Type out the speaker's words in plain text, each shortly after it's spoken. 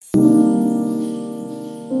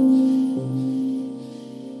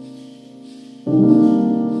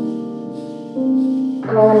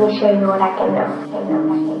let me show you what I can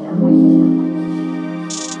do.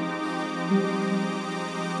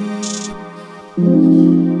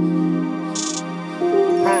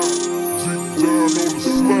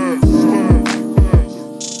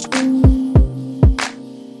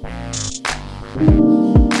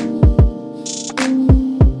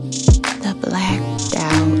 The blacked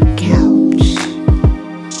out couch.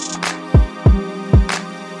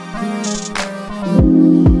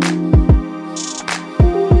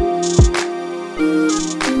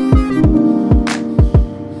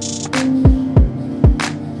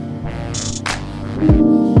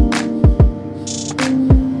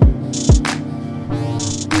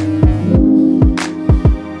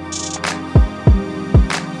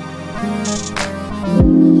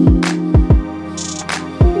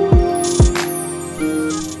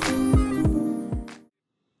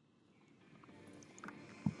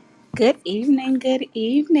 Good evening, good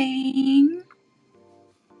evening.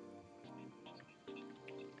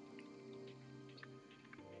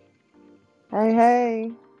 Hey,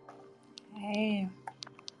 hey. Hey,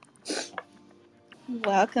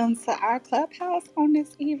 welcome to our clubhouse on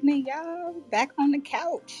this evening, y'all. Back on the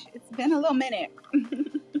couch. It's been a little minute.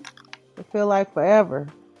 It feel like forever.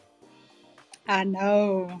 I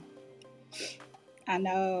know, I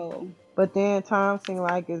know. But then time seems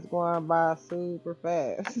like it's going by super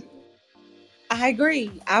fast. I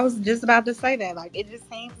agree. I was just about to say that. Like, it just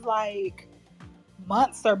seems like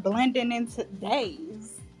months are blending into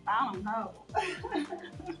days. I don't know.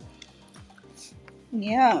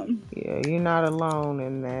 Yeah, Yeah, you're not alone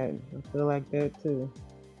in that. I feel like that too.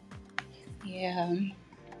 yeah.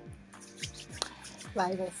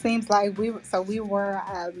 Like, it seems like we were,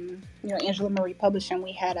 Angela Marie Publishing,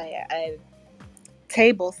 we had a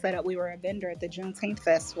table set up. We were a vendor at the Juneteenth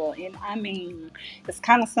festival, and I mean, it's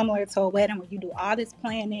kind of similar to a wedding where you do all this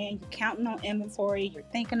planning, you're counting on inventory, you're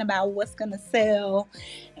thinking about what's gonna sell,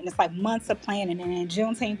 and it's like months of planning. And then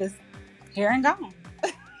Juneteenth is here and gone.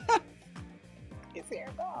 It's here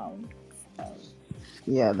and gone. So,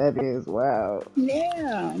 Yeah, that is wild.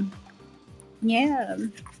 yeah, yeah.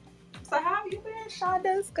 So how have you been,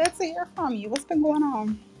 Shonda? It's good to hear from you. What's been going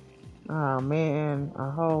on? Oh man,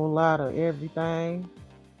 a whole lot of everything.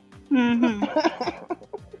 Mm-hmm.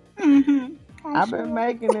 Mm-hmm. I'm I've been sure.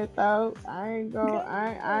 making it though. I Good.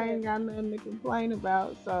 ain't got nothing to complain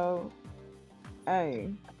about. So hey,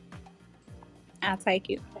 I'll take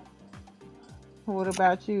it, what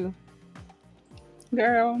about you?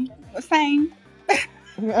 girl. Same.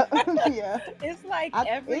 Yeah, yeah. It's like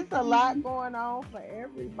It's a lot everything. going on for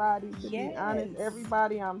everybody. To be honest, Yes.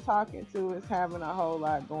 everybody I'm talking to is having a whole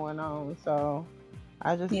lot going on. So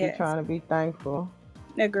I just be Yes. trying to be thankful.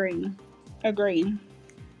 Agree. Agree.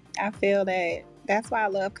 I feel that that's why I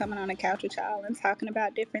love coming on the couch with y'all and talking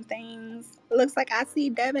about different things. It looks like I see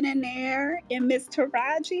Devin in there and Miss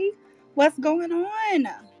Taraji. What's going on?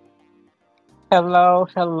 Hello,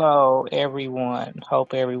 hello, everyone.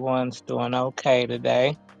 Hope everyone's doing okay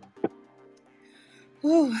today.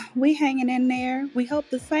 Ooh, we hanging in there. We hope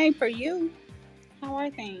the same for you. How are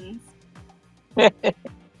things?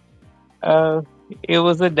 uh, it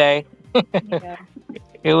was a day. Yeah.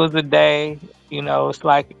 It was a day. It's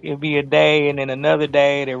like it'd be a day and then another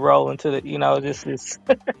day. They roll into this is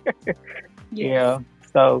Yes. yeah.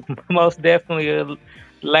 So most definitely a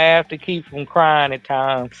laugh to keep from crying at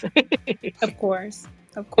times. Of course.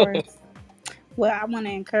 Of course. Well, I want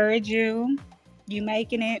to encourage you. You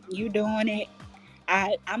making it. You doing it.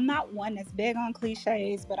 I'm not one that's big on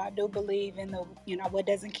cliches, but I do believe in what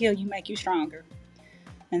doesn't kill you make you stronger.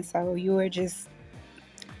 And so you are just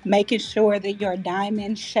making sure that your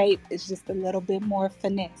diamond shape is just a little bit more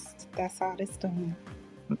finessed. That's all it's doing.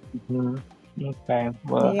 Mhm. Okay.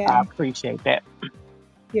 Well, Yeah. I appreciate that.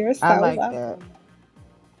 You're I so like that. welcome.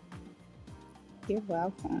 You're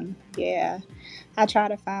welcome. Yeah. I try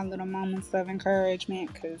to find little moments of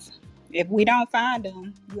encouragement because if we don't find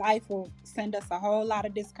them, life will send us a whole lot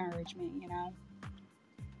of discouragement.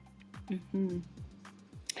 Hmm.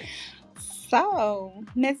 So,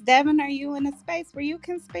 Miss Devon, are you in a space where you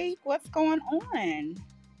can speak? What's going on?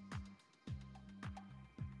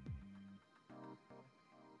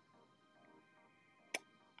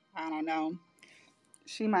 I don't know.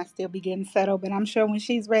 She might still be getting settled, but I'm sure when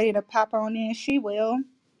she's ready to pop on in, she will.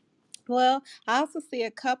 Well, I also see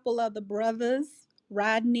a couple of the brothers,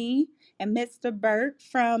 Rodney and Mr. Burt,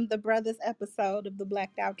 from the brothers episode of the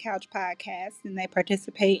Blacked Out Couch podcast, and they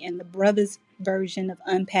participate in the brothers version of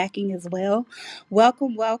Unpacking as well.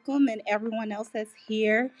 Welcome, welcome, and everyone else that's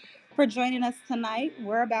here for joining us tonight.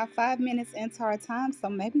 We're about 5 minutes into our time, so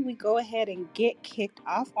maybe we go ahead and get kicked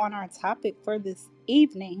off on our topic for this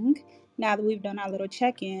evening. now that we've done our little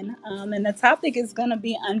check-in. And the topic is going to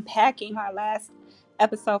be unpacking our last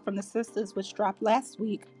episode from the sisters, which dropped last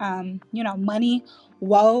week. Money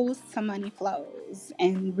woes to money flows.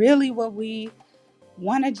 And really what we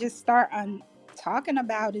want to just start on talking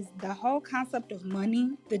about is the whole concept of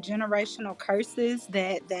money, the generational curses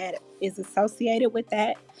that is associated with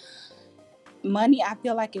that. Money, I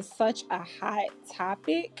feel like, is such a hot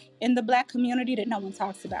topic in the Black community that no one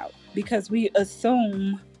talks about because we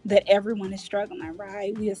assume that everyone is struggling,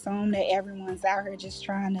 right? We assume that everyone's out here just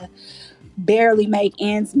trying to barely make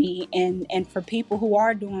ends meet, and for people who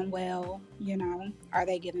are doing well, are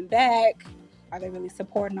they giving back? Are they really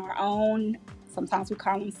supporting our own? Sometimes we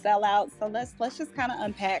call them sellouts. So let's just kind of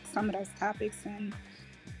unpack some of those topics and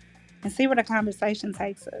see where the conversation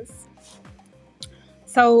takes us.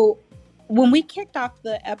 So when we kicked off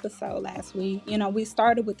the episode last week, we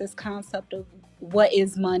started with this concept of what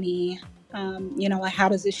is money, and how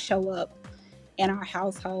does it show up in our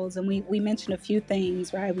households. And we mentioned a few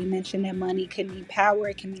things, right? We mentioned that money can mean power,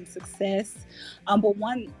 it can mean success. But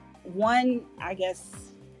one I guess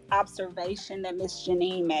observation that Miss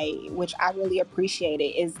Janine made, which I really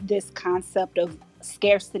appreciated, is this concept of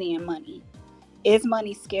scarcity in money. Is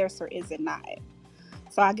money scarce or is it not?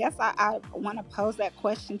 So I guess I want to pose that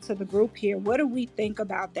question to the group here. What do we think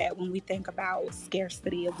about that when we think about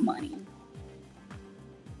scarcity of money?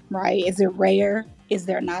 Right? Is it rare? Is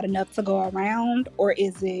there not enough to go around? Or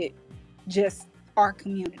is it just our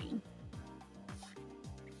community?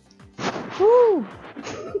 Whew.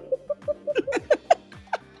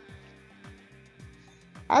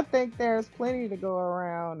 I think there's plenty to go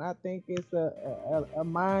around. I think it's a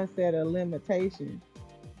mindset of limitation.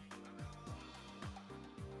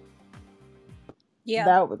 Yeah,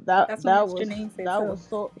 That was that that's what that Miss was Janine said that too. was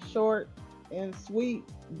so short and sweet,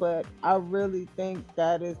 but I really think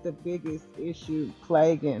that is the biggest issue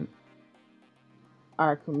plaguing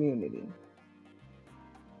our community.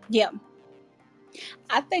 Yeah,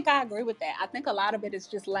 I think I agree with that. I think a lot of it is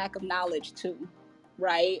just lack of knowledge too,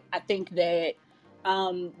 right? I think that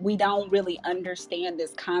we don't really understand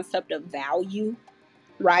this concept of value,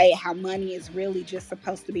 right? How money is really just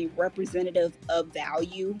supposed to be representative of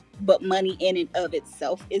value, but money in and of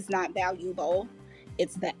itself is not valuable.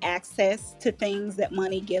 It's the access to things that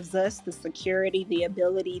money gives us, the security, the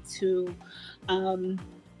ability to, um,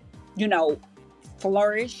 you know,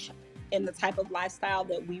 flourish in the type of lifestyle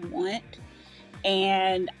that we want.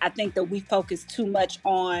 And I think that we focus too much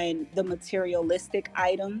on the materialistic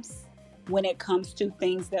items when it comes to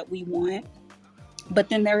things that we want. But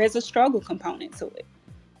then there is a struggle component to it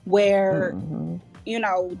where, Hmm.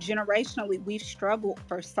 generationally, we've struggled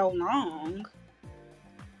for so long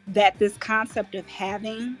that this concept of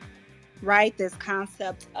having, right, this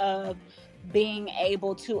concept of being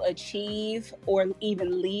able to achieve or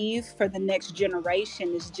even leave for the next generation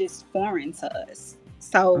is just foreign to us.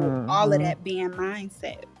 So, all of Hmm. that being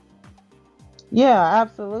mindset. Yeah,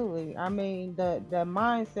 absolutely. I mean, the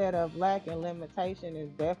mindset of lack and limitation is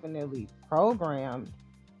definitely programmed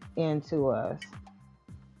into us.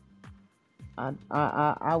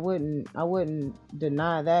 I wouldn't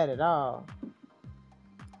deny that at all.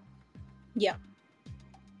 Yeah.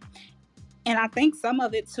 And I think some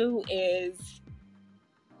of it is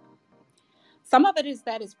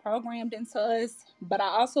that is programmed into us, but I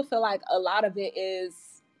also feel like a lot of it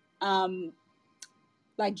is um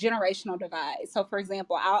like generational divide. So for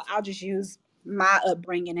example, I'll just use my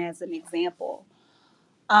upbringing as an example.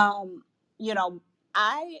 Um, you know,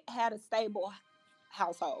 I had a stable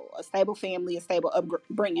household, a stable family, a stable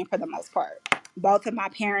upbringing for the most part. Both of my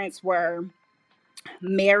parents were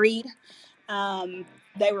married. Um,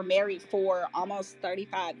 they were married for almost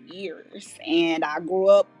 35 years, and I grew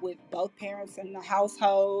up with both parents in the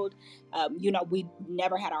household. We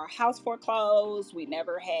never had our house foreclosed. We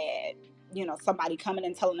never had, somebody coming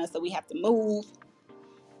and telling us that we have to move.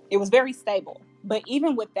 It was very stable. But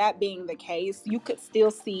even with that being the case, you could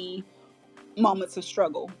still see moments of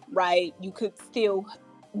struggle, right?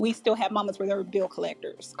 We still have moments where there were bill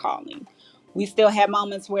collectors calling. We still had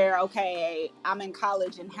moments where, okay, I'm in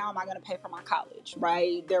college and how am I going to pay for my college,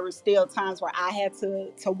 right? There were still times where I had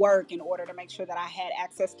to work in order to make sure that I had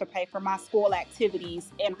access to pay for my school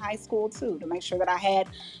activities in high school too, to make sure that I had,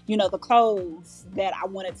 the clothes that I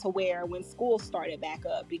wanted to wear when school started back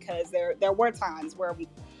up, because there were times where,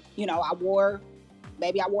 I wore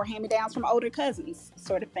maybe I wore hand-me-downs from older cousins,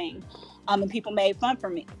 sort of thing. And people made fun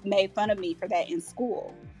of me for that in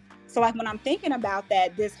school. So like when I'm thinking about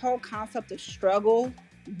that, this whole concept of struggle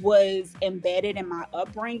was embedded in my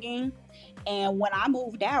upbringing. And when I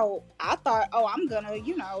moved out, I thought, oh, I'm gonna,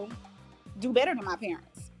 do better than my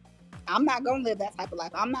parents. I'm not gonna live that type of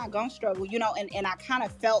life. I'm not gonna struggle, and I kind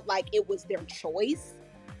of felt like it was their choice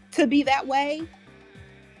to be that way.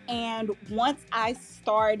 And once I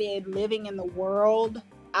started living in the world,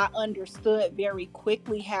 I understood very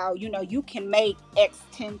quickly how, you can make X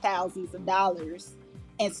 10 thousands of dollars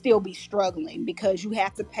and still be struggling because you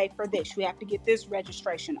have to pay for this. You have to get this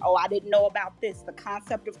registration. Oh, I didn't know about this. The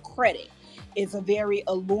concept of credit is a very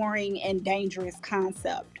alluring and dangerous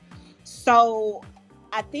concept. So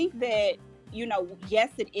I think that, yes,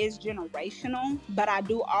 it is generational, but I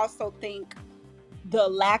do also think the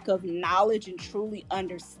lack of knowledge and truly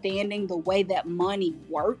understanding the way that money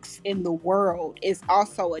works in the world is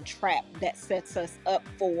also a trap that sets us up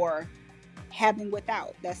for having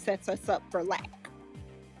without, that sets us up for lack.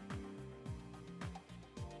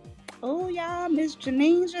 Oh, y'all, Miss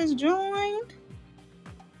Janine just joined.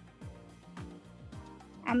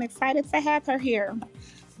 I'm excited to have her here.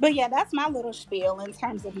 But yeah, that's my little spiel in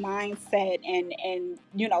terms of mindset and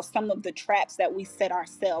some of the traps that we set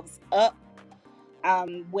ourselves up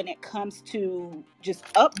when it comes to just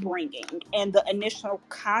upbringing and the initial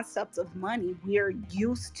concept of money. We're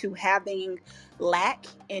used to having lack.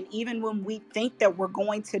 And even when we think that we're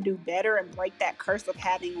going to do better and break that curse of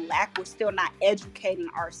having lack, we're still not educating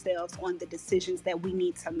ourselves on the decisions that we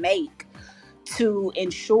need to make to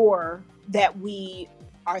ensure that we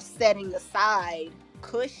are setting aside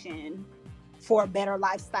cushion for a better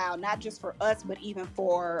lifestyle, not just for us, but even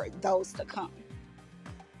for those to come.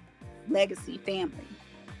 Legacy family.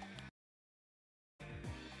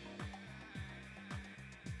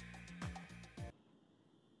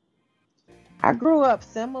 I grew up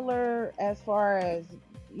similar as far as,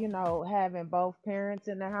 having both parents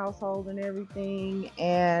in the household and everything.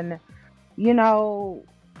 And, you know,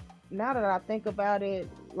 now that I think about it,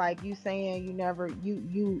 like you saying, you never,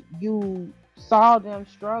 you saw them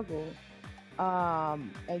struggle,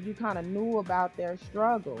 and you kind of knew about their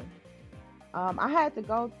struggle. I had to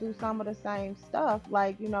go through some of the same stuff,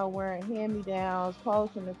 like, wearing hand me downs,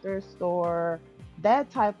 clothes from the thrift store,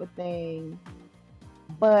 that type of thing.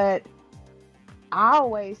 But I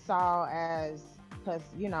always saw as, because,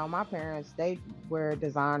 my parents, they wear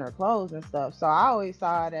designer clothes and stuff. So I always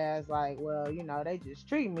saw it as like, well, they just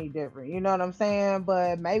treat me different. You know what I'm saying?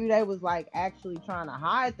 But maybe they was like actually trying to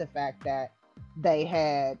hide the fact that they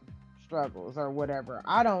had struggles or whatever.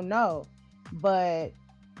 I don't know. But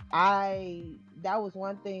that was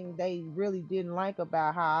one thing they really didn't like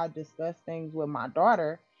about how I discussed things with my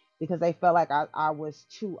daughter, because they felt like I was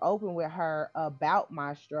too open with her about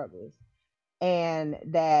my struggles, and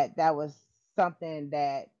that was something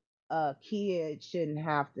that a kid shouldn't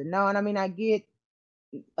have to know. And I mean, I get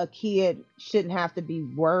a kid shouldn't have to be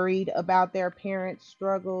worried about their parents'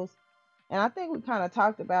 struggles. And I think we kind of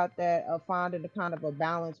talked about that, of finding a kind of a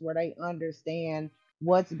balance where they understand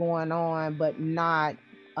what's going on, but not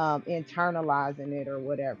internalizing it or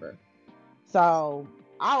whatever. So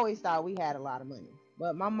I always thought we had a lot of money.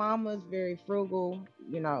 But my mama's very frugal.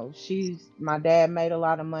 She's my dad made a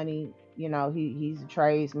lot of money. He's a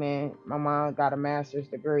tradesman. My mom got a master's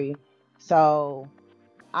degree. So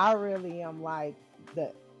I really am like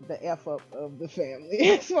the F up of the family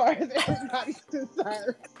as far as everybody's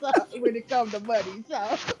concerned. So when it comes to money.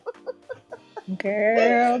 So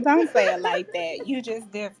Girl, don't say it like that. You just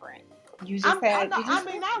different. You just I had know, you I just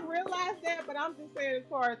mean, I different. realize that, but I'm just saying as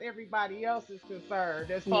far as everybody else is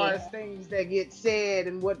concerned, as far as Yeah. things that get said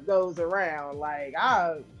and what goes around, like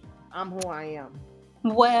I'm who I am.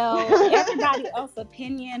 Well, everybody else's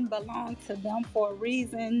opinion belongs to them for a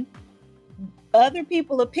reason. Other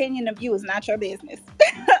people's opinion of you is not your business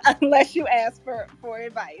unless you ask for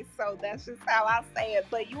advice. So that's just how I say it.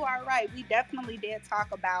 But you are right. We definitely did talk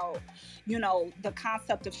about, the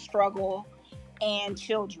concept of struggle and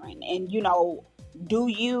children. And do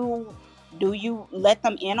you do you let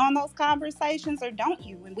them in on those conversations or don't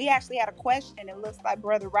you? And we actually had a question. It looks like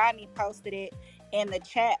Brother Rodney posted it in the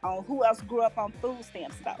chat on who else grew up on food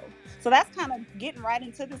stamps though. So that's kind of getting right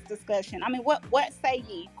into this discussion. I mean, what say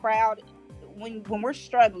ye, crowd? When we're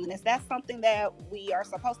struggling, is that something that we are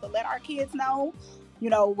supposed to let our kids know?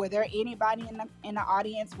 Were there anybody in the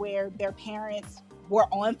audience where their parents were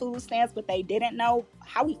on food stamps but they didn't know?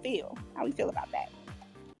 How we feel about that?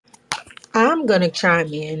 I'm gonna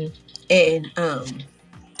chime in and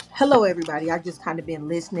hello everybody. I just kind of been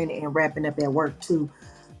listening and wrapping up at work too.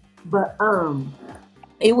 But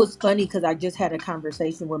it was funny because I just had a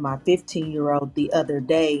conversation with my 15-year-old the other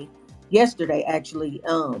day, yesterday actually.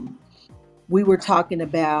 We were talking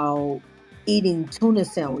about eating tuna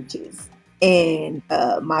sandwiches. And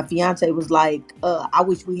my fiance was like, I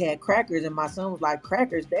wish we had crackers. And my son was like,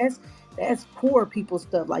 crackers, that's That's poor people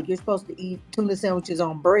stuff. Like you're supposed to eat tuna sandwiches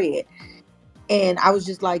on bread. And I was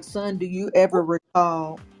just like, son, do you ever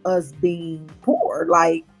recall us being poor?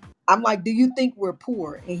 Like, I'm like, do you think we're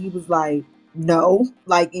poor? And he was like, no.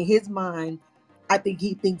 Like in his mind, I think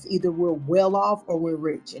he thinks either we're well off or we're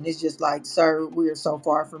rich. And it's just like, sir, we're so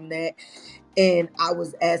far from that. And I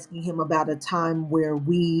was asking him about a time where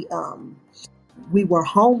we were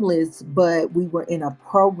homeless, but we were in a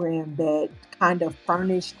program that kind of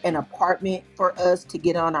furnished an apartment for us to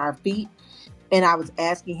get on our feet. And I was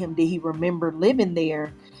asking him, did he remember living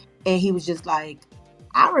there? And he was just like,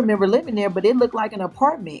 I remember living there, but it looked like an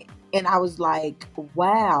apartment. And I was like,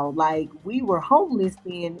 wow, like we were homeless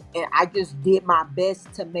then, and I just did my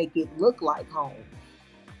best to make it look like home.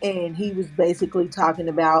 And he was basically talking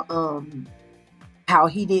about how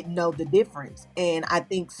he didn't know the difference. And I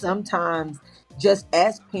think sometimes, just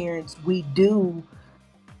as parents, we do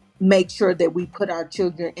make sure that we put our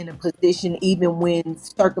children in a position, even when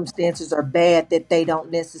circumstances are bad, that they don't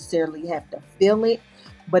necessarily have to feel it.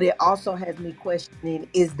 But it also has me questioning,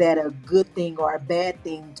 is that a good thing or a bad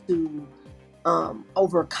thing to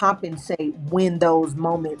overcompensate when those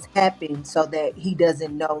moments happen so that he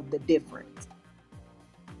doesn't know the difference?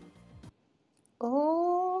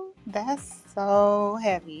 Oh, that's so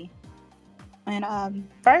heavy. And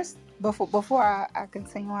first, before I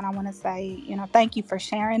continue on, I want to say, thank you for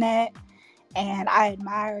sharing that, and I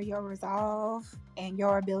admire your resolve and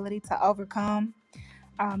your ability to overcome.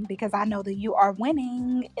 Because I know that you are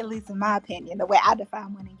winning, at least in my opinion, the way I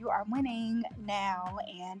define winning, you are winning now,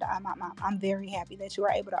 and I'm very happy that you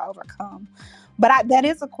are able to overcome. But that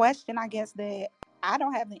is a question, I guess, that I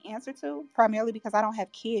don't have the answer to, primarily because I don't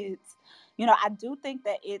have kids. I do think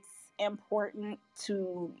that it's important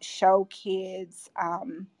to show kids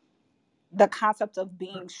the concept of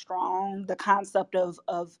being strong, the concept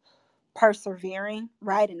of persevering,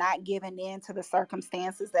 right, and not giving in to the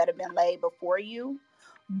circumstances that have been laid before you.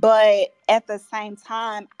 But at the same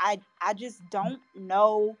time, I just don't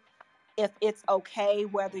know if it's okay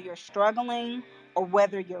whether you're struggling or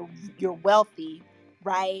whether you're wealthy,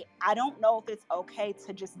 right? I don't know if it's okay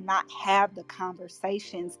to just not have the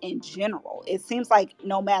conversations in general. It seems like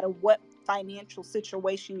no matter what financial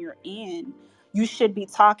situation you're in, you should be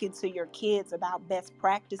talking to your kids about best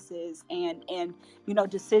practices and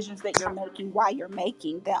decisions that you're making while you're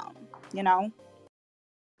making them, you know.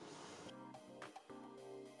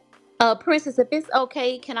 Princess, if it's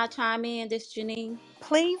okay, can I chime in? This Janine.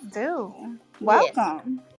 Please do. Yes.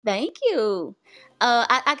 Welcome. Thank you.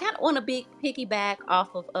 I kind of want to big piggyback off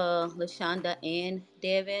of Lashonda and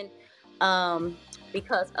Devin,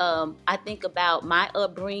 because I think about my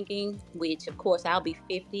upbringing, which of course I'll be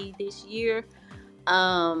 50 this year.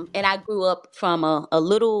 And I grew up from a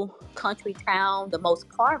little country town, the most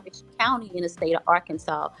impoverished county in the state of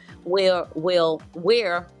Arkansas, where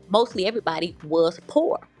mostly everybody was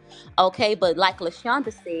poor. Okay, but like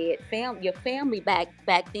Lashonda said, your family back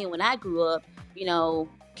then when I grew up,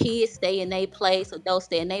 kids stay in their place, adults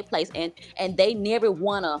stay in their place, and they never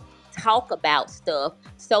wanna talk about stuff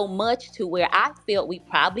so much to where I felt we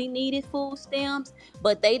probably needed food stamps,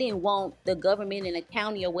 but they didn't want the government and the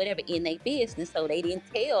county or whatever in their business, so they didn't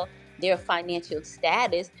tell their financial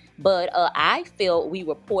status. But I felt we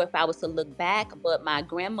were poor if I was to look back. But my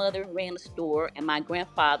grandmother ran a store, and my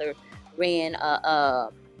grandfather ran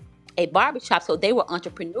a barbershop, so they were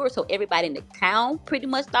entrepreneurs, so everybody in the town pretty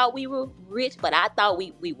much thought we were rich, but I thought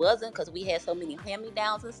we wasn't, because we had so many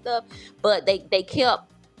hand-me-downs and stuff. But they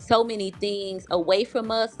kept so many things away from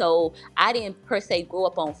us, so I didn't per se grow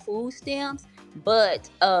up on food stamps. But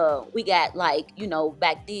we got, like,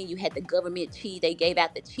 back then you had the government cheese, they gave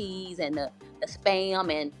out the cheese and the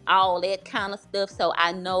spam and all that kind of stuff, so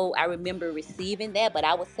I remember receiving that. But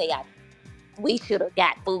I would say we should have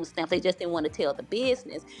got food stamps. They just didn't want to tell the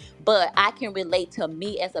business. But I can relate to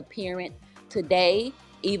me as a parent today,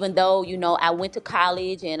 even though, I went to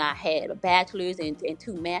college and I had a bachelor's and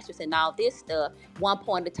two masters and all this stuff. One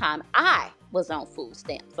point in time, I was on food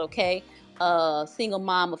stamps, okay? Single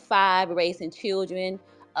mom of five, raising children,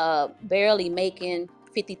 barely making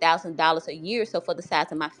 $50,000 a year. So for the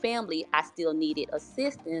size of my family, I still needed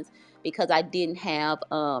assistance because I didn't have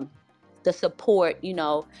the support,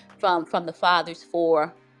 from the fathers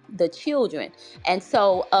for the children. And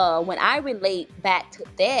so when I relate back to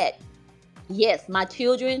that, yes, my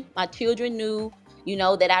children knew,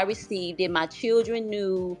 that I received it. My children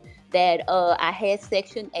knew that I had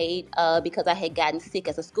Section 8 because I had gotten sick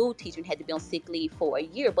as a school teacher and had to be on sick leave for a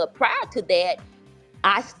year. But prior to that,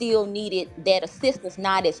 I still needed that assistance,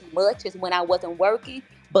 not as much as when I wasn't working,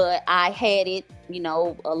 but I had it,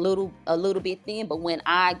 a little bit then. But when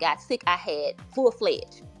I got sick, I had full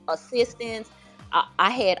fledged. assistance. I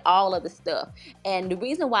had all of the stuff. And the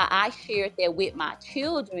reason why I shared that with my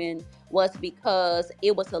children was because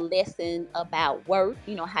it was a lesson about work,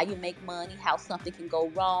 how you make money, how something can go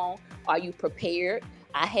wrong. Are you prepared?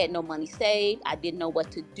 I had no money saved. I didn't know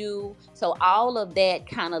what to do. So all of that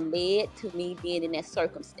kind of led to me being in that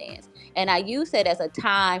circumstance. And I use that as a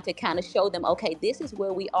time to kind of show them, okay, this is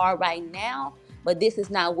where we are right now, but this is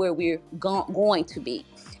not where we're going to be.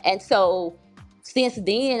 And so since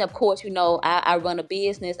then, of course, I run a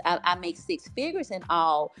business. I make six figures and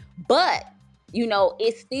all, but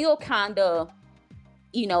it's still kind of,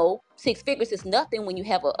 six figures is nothing when you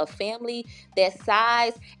have a family that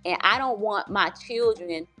size. And I don't want my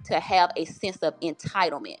children to have a sense of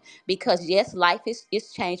entitlement, because yes, life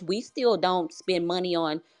is changed. We still don't spend money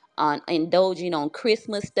on indulging on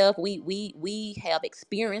Christmas stuff. We have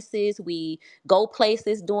experiences. We go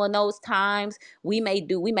places during those times. We may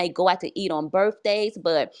go out to eat on birthdays,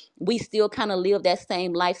 but we still kind of live that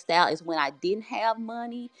same lifestyle as when I didn't have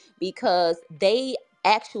money, because they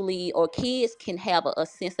actually, or kids can have a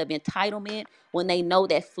sense of entitlement when they know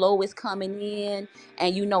that flow is coming in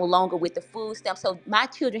and you no longer with the food stamp. So my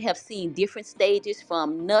children have seen different stages,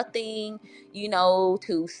 from nothing,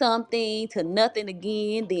 to something, to nothing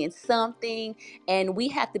again, then something. And we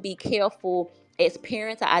have to be careful as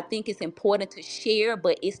parents. I think it's important to share,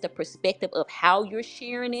 but it's the perspective of how you're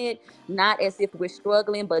sharing it, not as if we're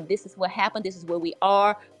struggling, but this is what happened. This is where we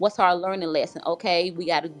are. What's our learning lesson? Okay, we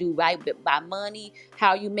got to do right by money. How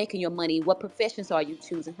are you making your money? What professions are you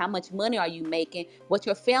choosing? How much money are you making? What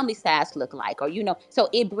your family size look like? Or, so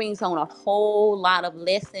it brings on a whole lot of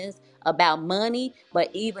lessons about money. But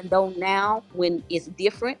even though now, when it's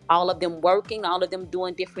different, all of them working, all of them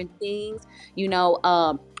doing different things,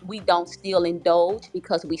 we don't still indulge,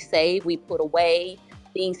 because we save, we put away.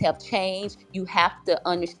 Things have changed. You have to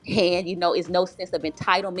understand, it's no sense of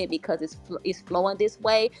entitlement, because it's flowing this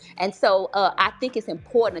way. And so I think it's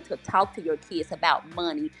important to talk to your kids about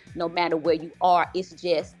money, no matter where you are. It's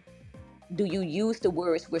just, do you use the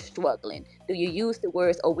words we're struggling? Do you use the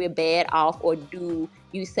words, oh, we're bad off? Or do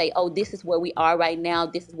you say, oh, this is where we are right now,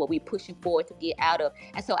 this is what we're pushing forward to get out of?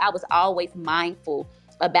 And so I was always mindful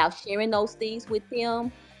about sharing those things with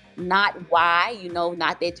them. Not why,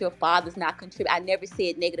 not that your father's not contributing. I never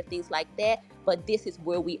said negative things like that, but this is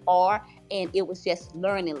where we are. And it was just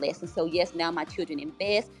learning lessons. So yes, now my children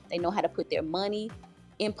invest. They know how to put their money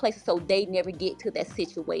in places so they never get to that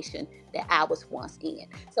situation that I was once in.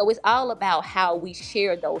 So it's all about how we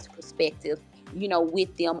share those perspectives,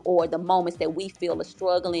 with them, or the moments that we feel are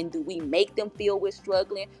struggling. Do we make them feel we're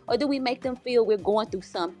struggling, or do we make them feel we're going through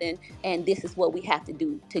something and this is what we have to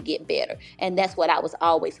do to get better? And that's what I was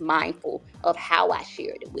always mindful of, how I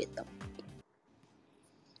shared it with them.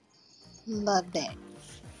 Love that.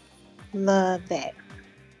 Love that.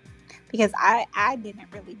 Because I didn't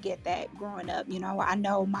really get that growing up. I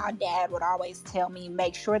know my dad would always tell me,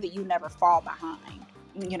 make sure that you never fall behind.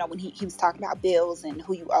 When he was talking about bills and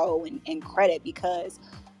who you owe, and credit, because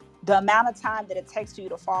the amount of time that it takes for you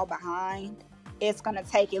to fall behind, it's going to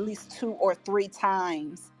take at least two or three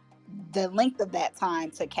times the length of that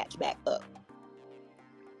time to catch back up.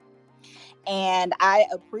 And I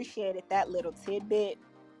appreciated that little tidbit.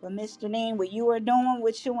 But Miss Janine, what you are doing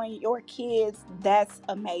with you and your kids, that's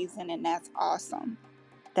amazing and that's awesome.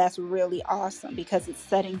 That's really awesome, because it's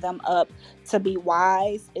setting them up to be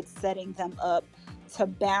wise. It's setting them up to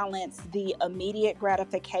balance the immediate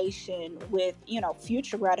gratification with,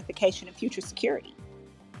 future gratification and future security.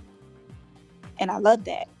 And I love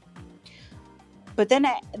that. But then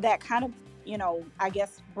that kind of, I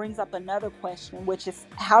guess brings up another question, which is,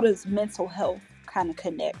 how does mental health kind of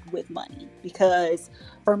connect with money? Because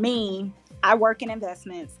for me, I work in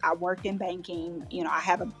investments, I work in banking, I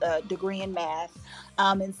have a degree in math.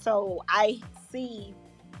 And so I see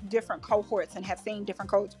different cohorts and have seen different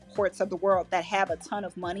cohorts of the world that have a ton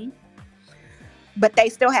of money, but they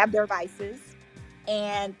still have their vices.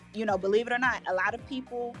 And believe it or not, a lot of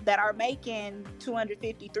people that are making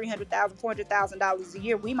 250, 300,000, $400,000 a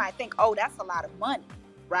year, we might think, oh, that's a lot of money,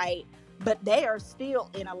 right? But they are still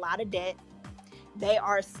in a lot of debt. They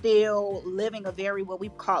are still living a very, what we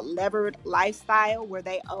call, levered lifestyle, where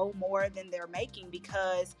they owe more than they're making,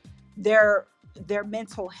 because their their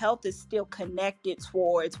mental health is still connected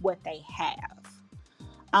towards what they have.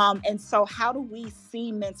 And so how do we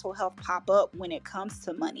see mental health pop up when it comes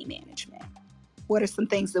to money management? What are some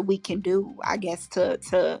things that we can do, I guess,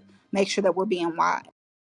 to make sure that we're being wise?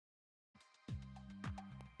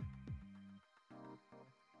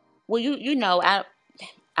 Well,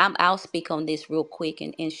 I'll speak on this real quick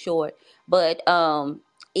and in short, but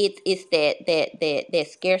it's that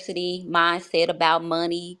scarcity mindset about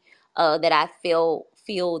money, that I feel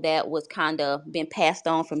that was kind of been passed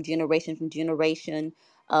on from generation,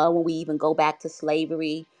 when we even go back to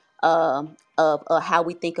slavery, of how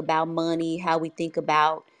we think about money, how we think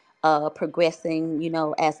about progressing,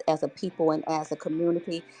 as a people and as a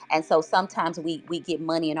community. And so sometimes we get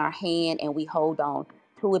money in our hand and we hold on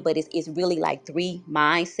to it, but it's really like three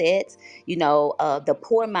mindsets. The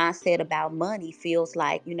poor mindset about money feels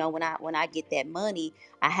like, when I get that money,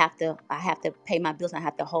 I have to pay my bills and I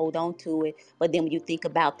have to hold on to it. But then when you think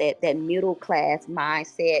about that middle class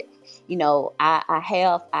mindset, I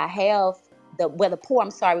have the poor,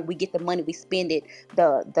 I'm sorry, we get the money, we spend it.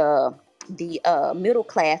 The middle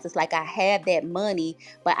class is like, I have that money,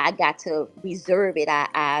 but I got to reserve it.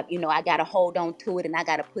 I got to hold on to it, and I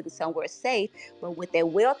got to put it somewhere safe. But with that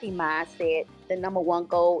wealthy mindset, the number one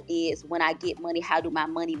goal is, when I get money, how do my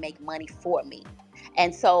money make money for me?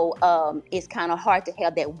 And so, it's kind of hard to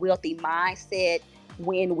have that wealthy mindset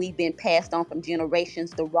when we've been passed on from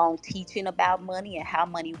generations the wrong teaching about money and how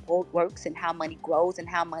money works and how money grows and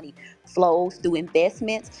how money flows through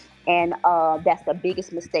investments. And that's the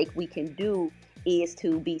biggest mistake we can do, is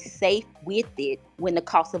to be safe with it when the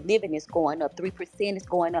cost of living is going up. 3% is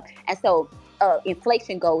going up. And so,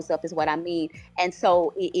 inflation goes up, is what I mean. And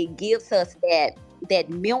so it gives us that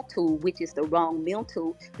mental, which is the wrong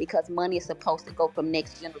mental, because money is supposed to go from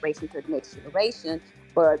next generation to next generation.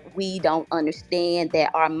 But we don't understand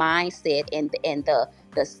that our mindset and the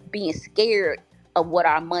being scared of what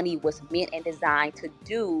our money was meant and designed to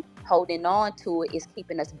do, holding on to it, is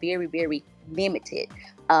keeping us very, very limited,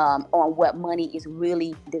 on what money is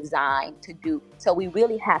really designed to do. So we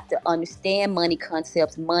really have to understand money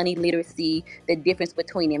concepts, money literacy, the difference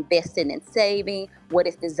between investing and saving, what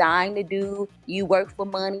it's designed to do. You work for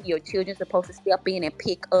money, your children's supposed to step in and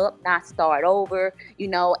pick up, not start over,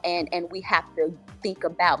 and we have to think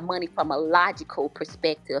about money from a logical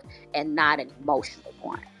perspective and not an emotional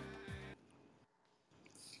one.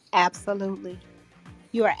 Absolutely.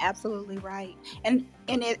 You are absolutely right. And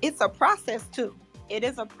it's a process too. It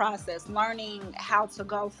is a process, learning how to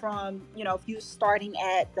go from, if you're starting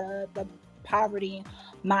at the poverty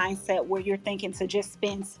mindset where you're thinking to just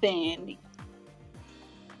spend,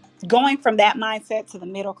 going from that mindset to the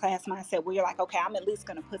middle class mindset where you're like, okay, I'm at least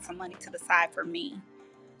going to put some money to the side for me.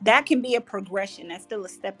 That can be a progression. That's still a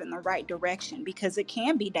step in the right direction, because it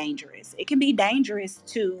can be dangerous. It can be dangerous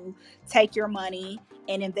to take your money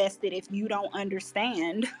and invest it if you don't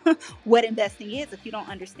understand what investing is, if you don't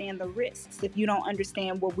understand the risks, if you don't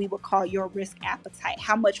understand what we would call your risk appetite.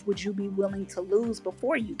 How much would you be willing to lose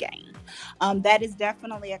before you gain? That is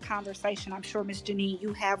definitely a conversation I'm sure, Miss Janine,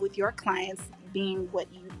 you have with your clients, being what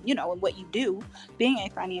and what you do, being a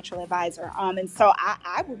financial advisor. And so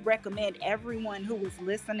I would recommend everyone who is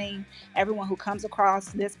listening, everyone who comes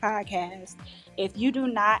across this podcast, if you do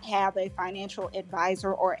not have a financial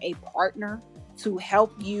advisor or a partner to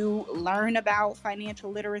help you learn about financial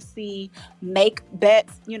literacy, make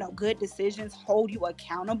bets, good decisions, hold you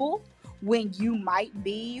accountable when you might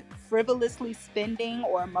be frivolously spending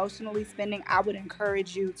or emotionally spending, I would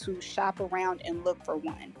encourage you to shop around and look for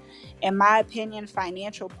one. In my opinion,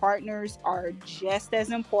 financial partners are just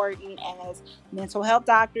as important as mental health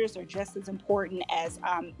doctors, are just as important as,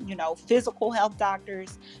 physical health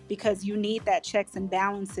doctors, because you need that checks and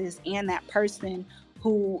balances and that person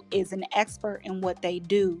who is an expert in what they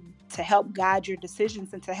do to help guide your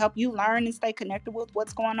decisions and to help you learn and stay connected with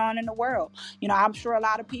what's going on in the world. I'm sure a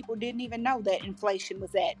lot of people didn't even know that inflation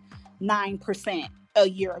was at 9% a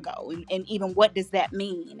year ago. And even what does that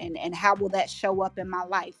mean? And how will that show up in my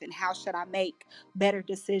life? And how should I make better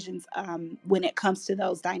decisions when it comes to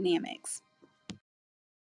those dynamics?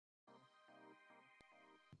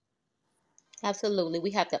 Absolutely.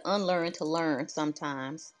 We have to unlearn to learn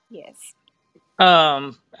sometimes. Yes.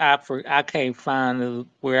 I can't find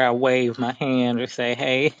where I wave my hand or say,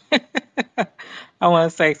 "Hey, I want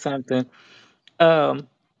to say something." Um,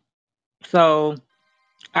 so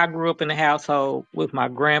I grew up in a household with my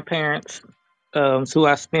grandparents, so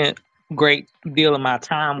I spent a great deal of my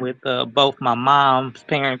time with both my mom's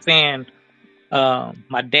parents and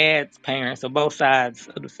my dad's parents, so both sides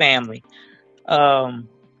of the family. Um,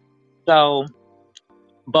 so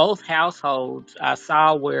both households, I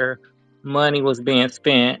saw where money was being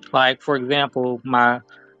spent. Like, for example, my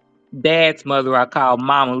dad's mother, I called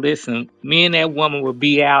Mama. Listen, me and that woman would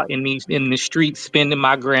be out in the streets spending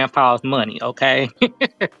my grandpa's money. Okay,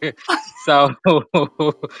 so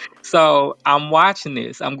so I'm watching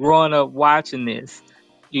this. I'm growing up watching this.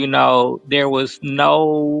 There was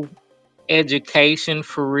no education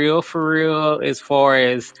for real, as far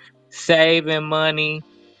as saving money.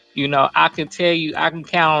 I can tell you, I can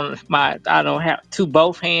count on I don't have to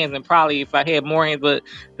both hands, and probably if I had more hands, but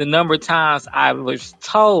the number of times I was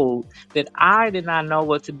told that I did not know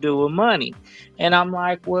what to do with money. And I'm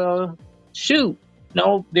like, well, shoot,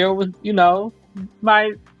 no, there was,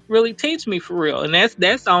 might really teach me for real. And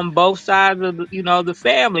that's on both sides of the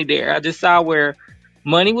family there. I just saw where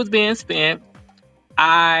money was being spent.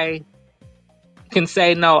 I can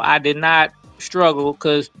say no, I did not struggle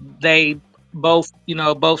because they both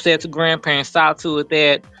sets of grandparents saw to it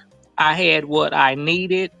that I had what I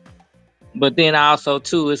needed, but then also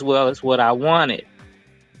too as well as what I wanted.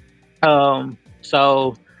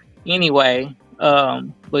 So anyway,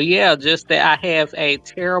 but yeah, just that I have a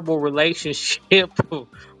terrible relationship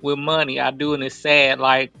with money. I do, and it's sad.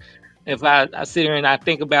 Like if I sit here and I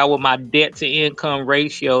think about what my debt to income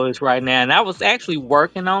ratio is right now, and I was actually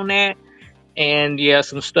working on that. And yeah,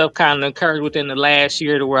 some stuff kind of occurred within the last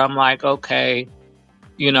year to where I'm like, okay,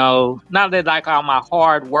 not that like all my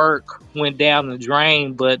hard work went down the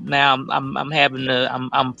drain, but now I'm having to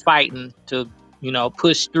I'm fighting to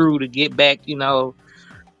push through to get back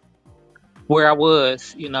where I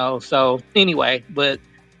was. So anyway, but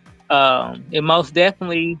it most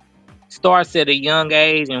definitely starts at a young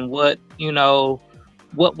age, and what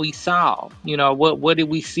we saw. What did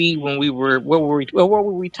we see when we were what were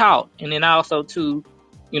we taught? And then also too,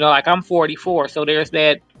 like I'm 44, so there's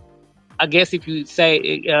that, I guess if you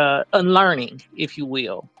say unlearning, if you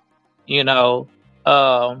will, you know.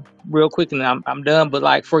 Real quick and I'm done. But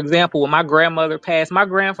like for example, when my grandmother passed, my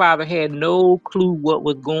grandfather had no clue what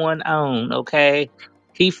was going on. Okay.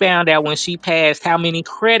 He found out when she passed how many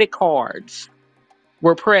credit cards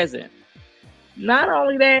were present. Not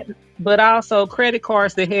only that, but also credit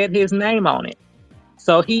cards that had his name on it.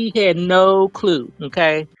 So he had no clue,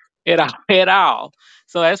 okay, at all, at all.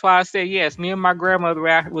 So that's why I said yes. Me and my grandmother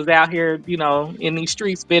was out here, in these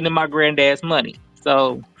streets spending my granddad's money.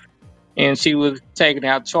 So, and she was taking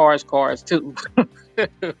out charge cards too.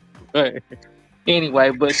 But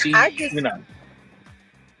anyway, but she, I just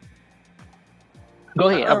go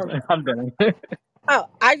ahead. I'm, um I'm done. oh,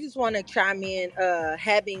 I just want to chime in.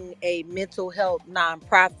 Having a mental health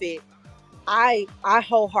nonprofit, I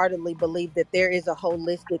wholeheartedly believe that there is a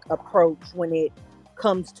holistic approach when it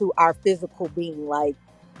comes to our physical being. Like,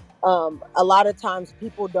 a lot of times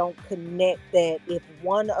people don't connect that if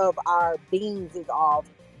one of our beings is off,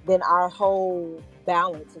 then our whole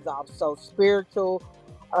balance is off. So spiritual,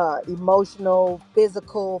 emotional,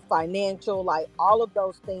 physical, financial, like all of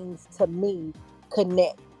those things to me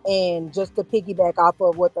connect. And just to piggyback off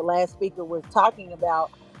of what the last speaker was talking about,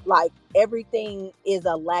 like everything is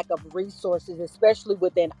a lack of resources, especially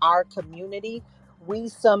within our community. We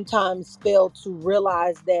sometimes fail to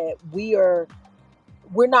realize that we're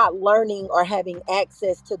not learning or having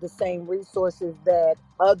access to the same resources that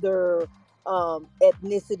other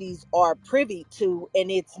ethnicities are privy to, and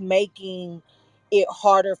it's making it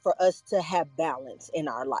harder for us to have balance in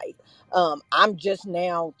our life. I'm just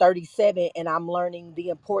now 37 and I'm learning the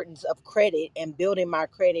importance of credit and building my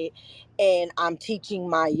credit, and I'm teaching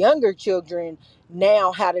my younger children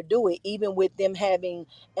now how to do it, even with them having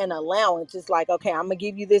an allowance. It's like, okay, I'm gonna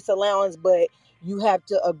give you this allowance, but you have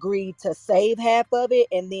to agree to save half of it,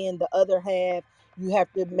 and then the other half you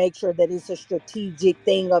have to make sure that it's a strategic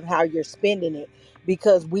thing of how you're spending it,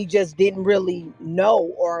 because we just didn't really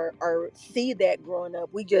know or see that growing up.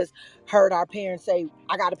 We just heard our parents say,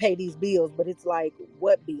 I got to pay these bills, but it's like,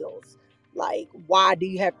 what bills? Like, why do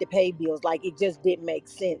you have to pay bills? Like, it just didn't make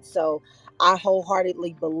sense. So I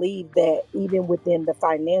wholeheartedly believe that even within the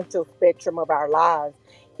financial spectrum of our lives,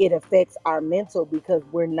 it affects our mental, because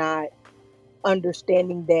we're not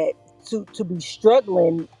understanding that to be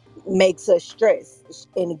struggling makes us stress,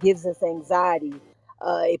 and it gives us anxiety.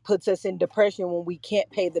 It puts us in depression when we can't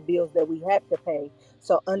pay the bills that we have to pay.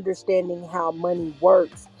 So understanding how money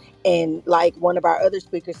works, and like one of our other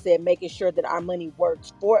speakers said, making sure that our money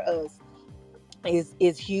works for us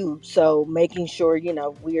is huge. So making sure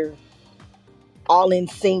we're all in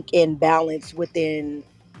sync and balance within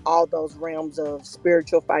all those realms of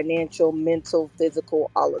spiritual, financial, mental,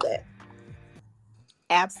 physical, all of that.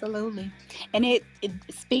 Absolutely. And it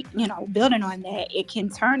speak, building on that, it can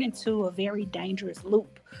turn into a very dangerous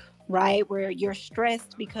loop, right? Where you're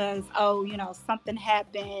stressed because, oh, something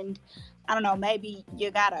happened. I don't know, maybe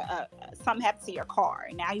you got something happened to your car,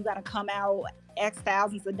 and now you got to come out X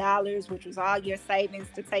thousands of dollars, which was all your savings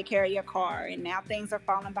to take care of your car, and now things are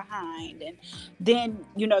falling behind. And then,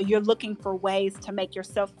 you're looking for ways to make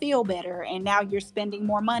yourself feel better, and now you're spending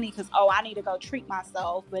more money because, oh, I need to go treat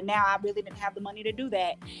myself, but now I really didn't have the money to do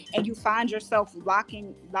that. And you find yourself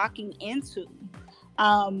locking into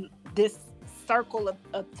this circle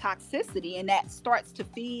of toxicity, and that starts to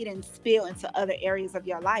feed and spill into other areas of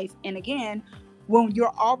your life. And again, when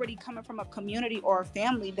you're already coming from a community or a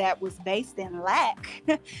family that was based in lack,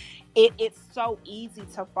 it's so easy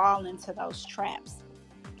to fall into those traps.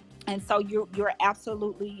 And so you're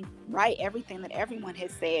absolutely right. Everything that everyone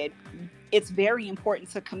has said, it's very important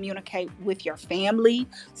to communicate with your family,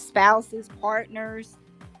 spouses, partners,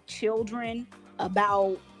 children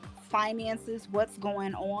about finances, what's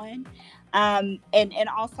going on, and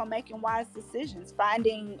also making wise decisions,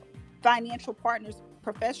 finding financial partners,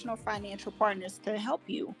 professional financial partners to help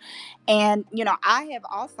you. And, I have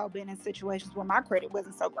also been in situations where my credit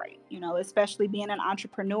wasn't so great, especially being an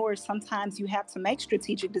entrepreneur. Sometimes you have to make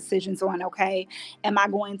strategic decisions on, okay, am I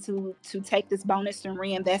going to take this bonus and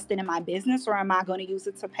reinvest it in my business, or am I going to use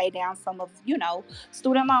it to pay down some of,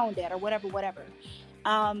 student loan debt or whatever, whatever.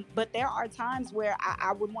 But there are times where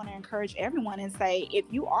I would want to encourage everyone and say, if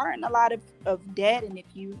you are in a lot of debt, and if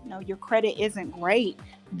you know your credit isn't great,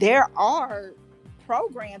 there are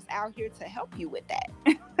programs out here to help you with that.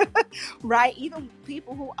 Right? Even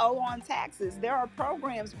people who owe on taxes, there are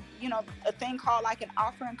programs, a thing called like an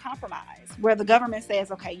offer and compromise, where the government says,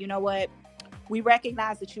 okay, you know what, we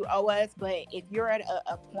recognize that you owe us, but if you're at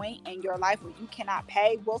a point in your life where you cannot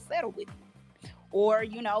pay, we'll settle with you. Or,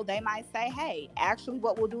 they might say, hey, actually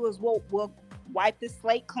what we'll do is we'll wipe this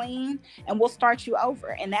slate clean and we'll start you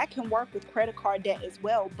over. And that can work with credit card debt as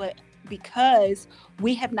well. But because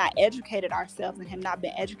we have not educated ourselves and have not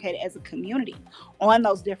been educated as a community on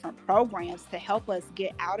those different programs to help us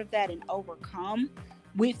get out of that and overcome,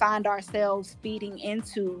 we find ourselves feeding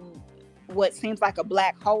into what seems like a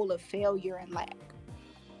black hole of failure and lack,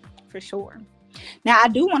 for sure. Now, I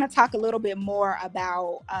do want to talk a little bit more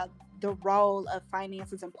about the role of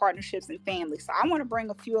finances and partnerships and family. So I want to bring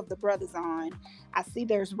a few of the brothers on. I see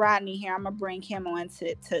there's Rodney here. I'm going to bring him on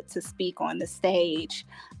to speak on the stage.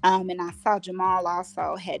 And I saw Jamal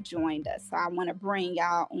also had joined us. So I want to bring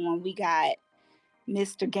y'all on. We got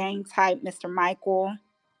Mr. Gang Type, Mr. Michael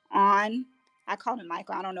on. I call him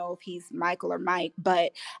Michael. I don't know if he's Michael or Mike,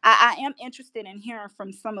 but I am interested in hearing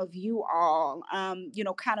from some of you all,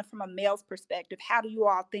 kind of from a male's perspective. How do you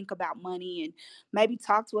all think about money? And maybe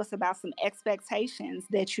talk to us about some expectations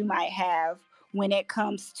that you might have when it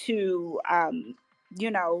comes to,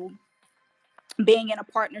 you know, being in a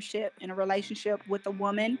partnership, in a relationship with a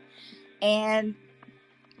woman, and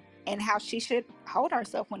how she should hold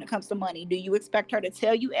herself when it comes to money. Do you expect her to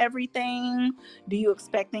tell you everything? Do you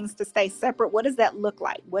expect things to stay separate? What does that look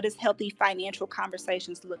like? What does healthy financial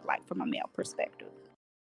conversations look like from a male perspective?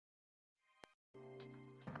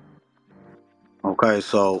 Okay,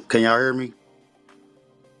 so can y'all hear me?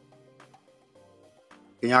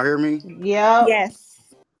 Can y'all hear me? Yep. Yes.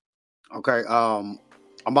 Okay, I'm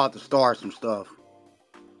about to start some stuff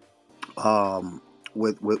um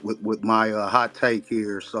with my hot take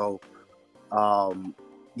here. So um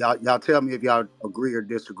y'all tell me if y'all agree or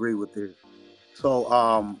disagree with this.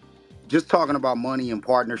 So just talking about money and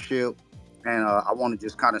partnership, and I want to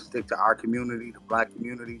just kind of stick to our community, the black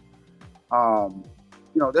community. Um,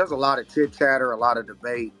 there's a lot of chit chatter, a lot of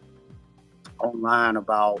debate online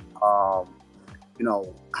about how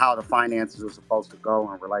the finances are supposed to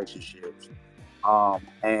go in relationships.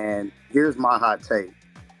 And here's my hot take.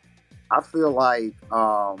 I feel like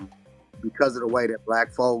because of the way that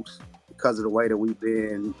black folks, because of the way that we've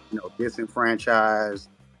been, disenfranchised,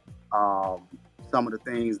 um, some of the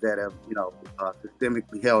things that have,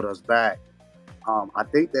 systemically held us back, I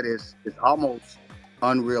think that it's almost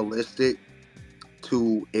unrealistic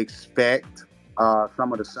to expect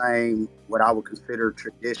some of the same, what I would consider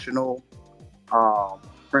traditional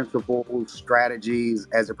principles, strategies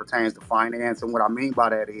as it pertains to finance. And what I mean by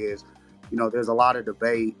that is, there's a lot of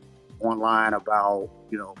debate online about,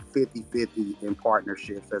 50-50 in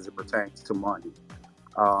partnerships as it pertains to money.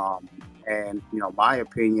 Um, and, my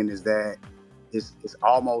opinion is that it's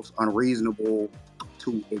almost unreasonable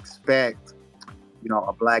to expect,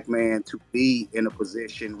 a black man to be in a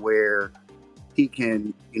position where he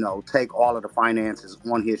can, take all of the finances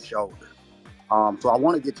on his shoulder. So I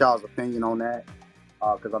want to get y'all's opinion on that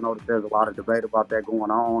because I know that there's a lot of debate about that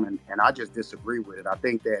going on, and I just disagree with it. I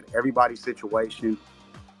think that everybody's situation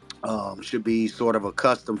should be sort of a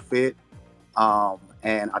custom fit,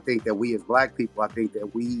 and I think that we as black people, I think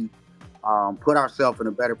that we put ourselves in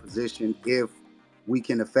a better position if we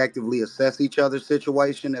can effectively assess each other's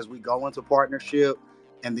situation as we go into partnership,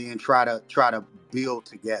 and then try to build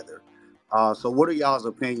together. So, what are y'all's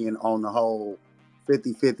opinion on the whole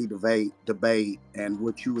 50-50 debate and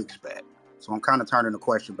what you expect? So, I'm kind of turning the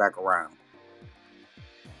question back around.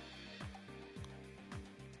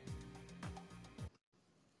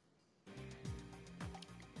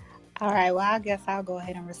 All right, well, I guess I'll go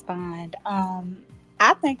ahead and respond.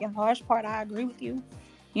 I think in large part I agree with you.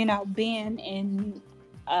 You know, being in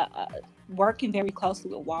working very closely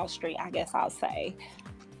with Wall Street, I guess I'll say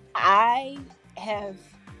I have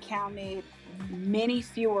counted many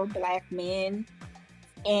fewer black men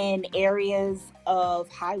in areas of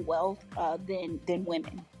high wealth than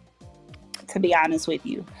women, to be honest with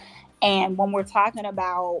you. And when we're talking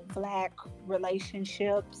about black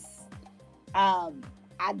relationships,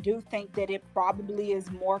 I do think that it probably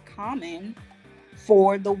is more common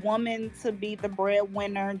for the woman to be the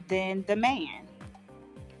breadwinner than the man.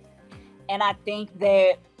 And I think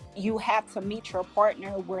that you have to meet your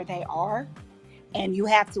partner where they are, and you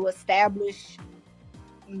have to establish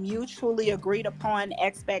mutually agreed upon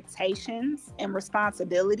expectations and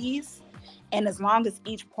responsibilities. And as long as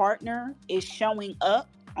each partner is showing up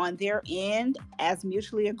on their end as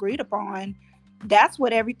mutually agreed upon, that's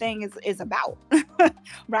what everything is about.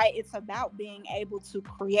 Right? It's about being able to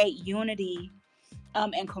create unity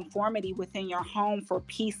and conformity within your home for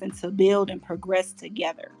peace and to build and progress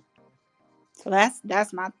together. So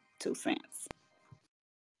that's my 2 cents.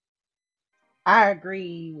 I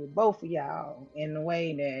agree with both of y'all in the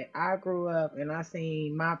way that I grew up and I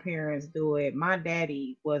seen my parents do it. My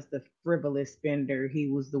daddy was the frivolous spender. He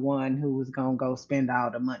was the one who was gonna go spend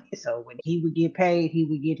all the money. So when he would get paid, he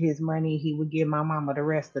would get his money. He would give my mama the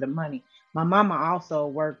rest of the money. My mama also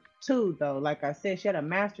worked too, though. Like I said, she had a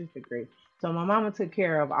master's degree. So my mama took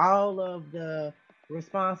care of all of the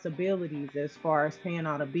responsibilities as far as paying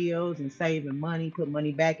all the bills and saving money, put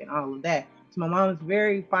money back and all of that. So my mom's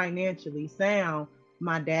very financially sound.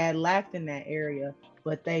 My dad lacked in that area,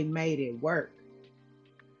 but they made it work.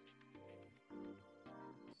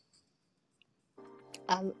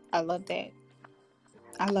 I love that.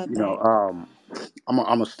 I love You know, that. I'm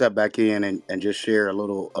gonna step back in and just share a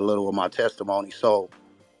little of my testimony. So,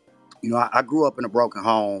 I grew up in a broken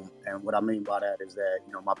home, and what I mean by that is that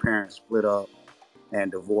my parents split up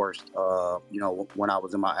and divorced. When I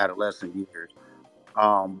was in my adolescent years.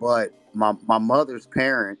 But my mother's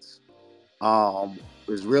parents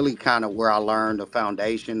is really kind of where I learned the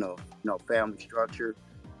foundation of family structure,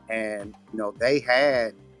 and they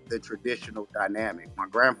had the traditional dynamic. My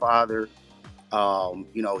grandfather,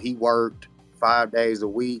 he worked 5 days a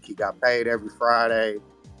week. He got paid every Friday.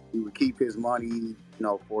 He would keep his money,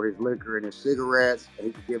 for his liquor and his cigarettes, and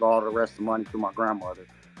he would give all the rest of the money to my grandmother.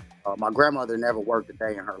 My grandmother never worked a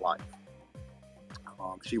day in her life.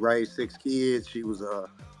 She raised 6 kids. She was a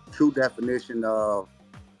true definition of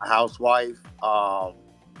a housewife,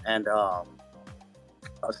 and a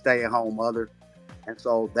stay-at-home mother. And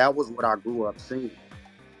so that was what I grew up seeing.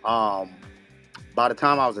 Um, by the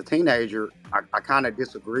time I was a teenager, I kind of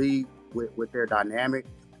disagreed with their dynamic,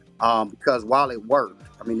 because while it worked,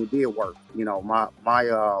 I mean, it did work. My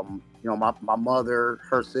mother,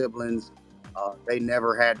 her siblings, they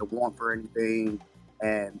never had to want for anything,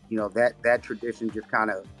 and that tradition just kind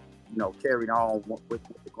of carried on with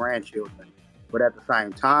the grandchildren. But at the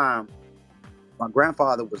same time, my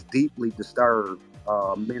grandfather was deeply disturbed,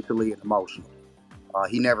 mentally and emotionally.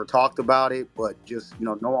 He never talked about it, but just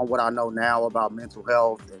knowing what I know now about mental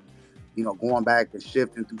health, and going back and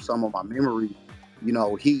shifting through some of my memories,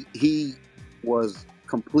 he was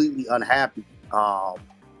completely unhappy.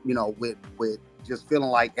 With just feeling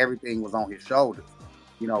like everything was on his shoulders.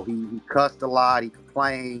 He cussed a lot. He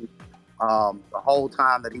complained, the whole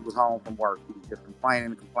time that he was home from work. He was just complaining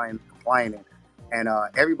and complaining and complaining. And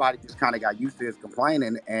everybody just kind of got used to his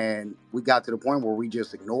complaining, and we got to the point where we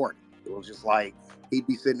just ignored it. It was just like he'd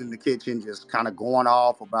be sitting in the kitchen just kind of going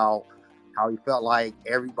off about how he felt like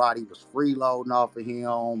everybody was freeloading off of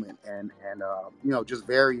him, and just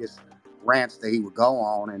various rants that he would go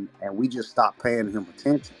on, and we just stopped paying him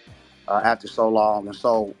attention after so long. And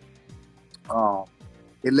so um,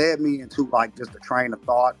 it led me into like just a train of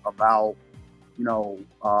thought about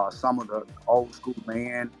some of the old school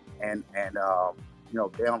men, and them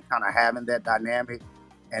kind of having that dynamic,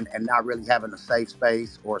 and not really having a safe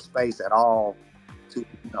space or space at all to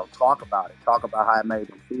talk about it, talk about how it made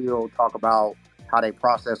them feel, talk about how they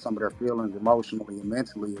process some of their feelings emotionally and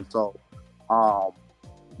mentally. And so um,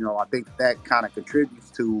 I think that kind of contributes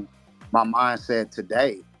to my mindset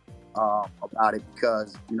today, about it,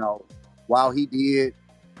 because while he did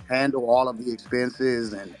handle all of the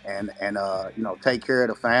expenses and take care of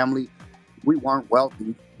the family, we weren't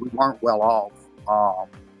wealthy, we weren't well off.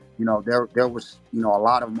 There was a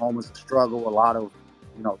lot of moments of struggle, a lot of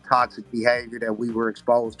toxic behavior that we were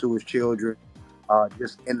exposed to as children,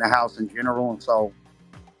 just in the house in general. And so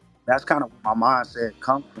that's kind of where my mindset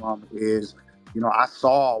comes from, is I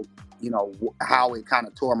saw how it kind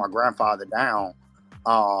of tore my grandfather down,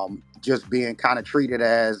 just being kind of treated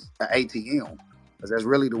as an ATM, because that's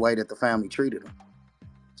really the way that the family treated him.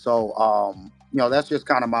 So, that's just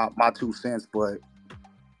kind of my 2 cents. But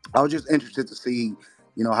I was just interested to see,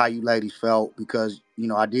 how you ladies felt, because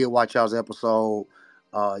I did watch y'all's episode.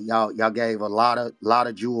 Y'all gave a lot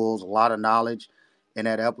of jewels, a lot of knowledge in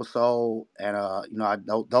that episode, and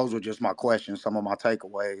those were just my questions. Some of my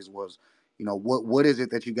takeaways was, what is it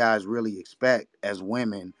that you guys really expect as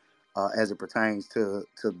women, as it pertains to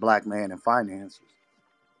black man and finances.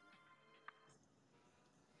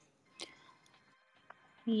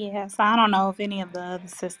 Yes, I don't know if any of the other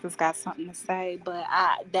sisters got something to say, but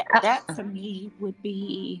that to me would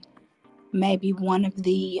be maybe one of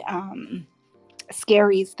the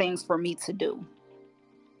scariest things for me to do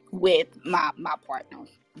with my partner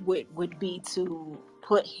would be to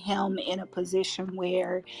put him in a position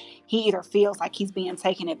where he either feels like he's being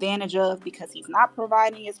taken advantage of because he's not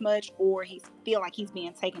providing as much, or he feel like he's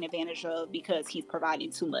being taken advantage of because he's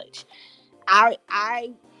providing too much.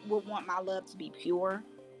 I would want my love to be pure.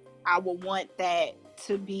 I would want that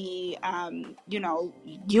to be,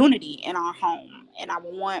 unity in our home, and I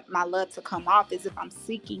would want my love to come off as if I'm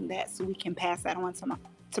seeking that, so we can pass that on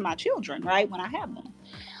to my children, right, when I have them.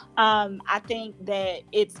 I think that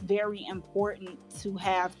it's very important to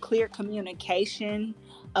have clear communication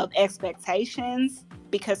of expectations,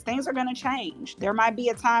 because things are going to change. There might be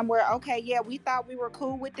a time where, okay, yeah, we thought we were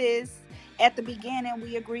cool with this at the beginning.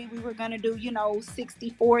 We agreed we were going to do,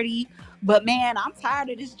 60-40, but man, I'm tired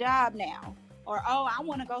of this job now. Or, oh, I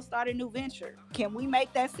want to go start a new venture. Can we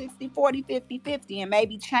make that 60-40, 50-50, and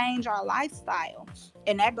maybe change our lifestyle?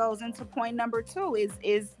 And that goes into point number two,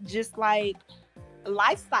 is just like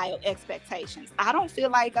lifestyle expectations. I don't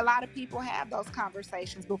feel like a lot of people have those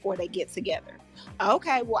conversations before they get together.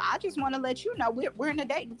 Okay, well, I just want to let you know we're in the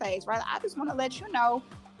dating phase, right? I just want to let you know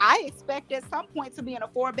I expect at some point to be in a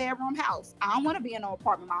 4-bedroom house. I don't want to be in an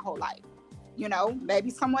apartment my whole life.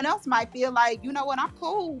 Maybe someone else might feel like, you know what, I'm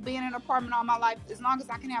cool being in an apartment all my life as long as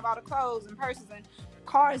I can have all the clothes and purses and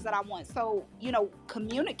cars that I want. So,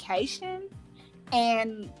 communication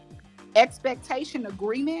and expectation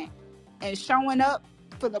agreement and showing up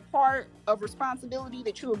for the part of responsibility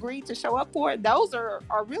that you agreed to show up for, those are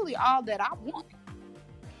really all that I want.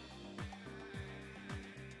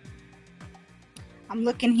 I'm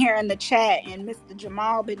looking here in the chat, and Mr.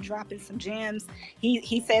 Jamal been dropping some gems.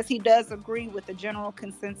 He says he does agree with the general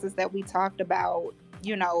consensus that we talked about.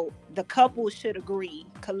 The couple should agree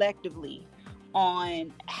collectively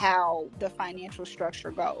on how the financial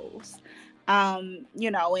structure goes. And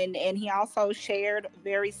he also shared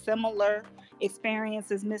very similar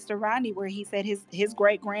experiences, Mr. Rodney, where he said his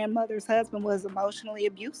great grandmother's husband was emotionally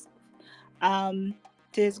abusive, um,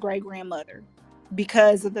 to his great grandmother,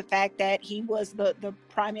 because of the fact that he was the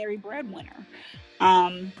primary breadwinner.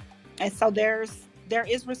 Um, and so there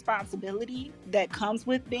is responsibility that comes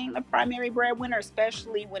with being the primary breadwinner,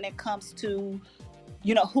 especially when it comes to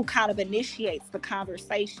who kind of initiates the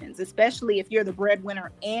conversations, especially if you're the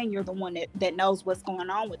breadwinner and you're the one that knows what's going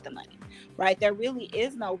on with the money, right? There really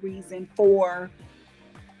is no reason for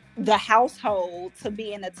the household to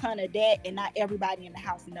be in a ton of debt and not everybody in the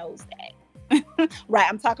house knows that. Right,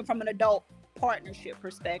 I'm talking from an adult partnership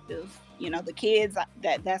perspective. The kids,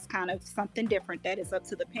 that's kind of something different. That is up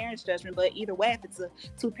to the parents' judgment. But either way, if it's a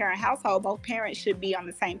two-parent household, both parents should be on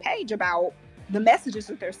the same page about the messages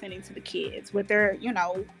that they're sending to the kids, what they're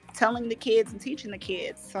telling the kids and teaching the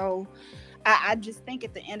kids. So I just think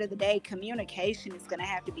at the end of the day, communication is going to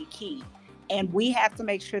have to be key. And we have to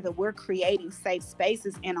make sure that we're creating safe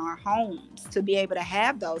spaces in our homes to be able to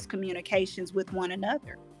have those communications with one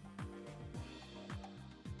another.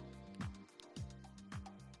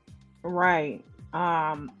 Right.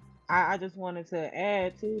 Um, I just wanted to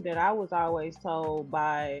add too that I was always told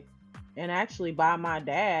by, and actually by my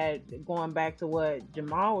dad, going back to what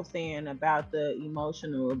Jamal was saying about the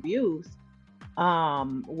emotional abuse,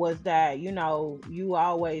 was that, you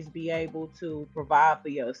always be able to provide for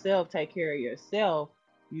yourself, take care of yourself.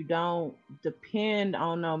 You don't depend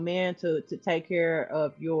on no man to take care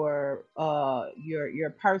of your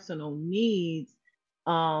personal needs,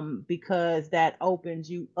 because that opens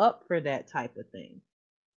you up for that type of thing.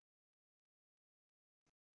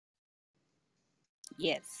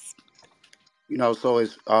 Yes. So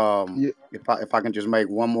it's Yeah, if I can just make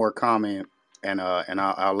one more comment, and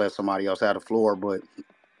I'll let somebody else have the floor. But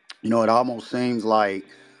it almost seems like,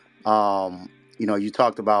 you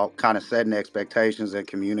talked about kind of setting expectations and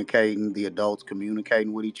communicating, the adults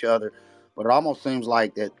communicating with each other, but it almost seems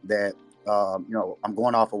like that I'm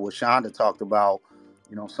going off of what Shonda talked about.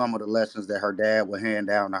 Some of the lessons that her dad would hand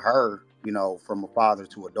down to her, from a father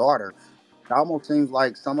to a daughter. It almost seems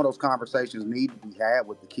like some of those conversations need to be had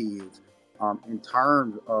with the kids, in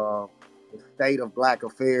terms of the state of black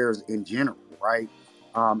affairs in general, right?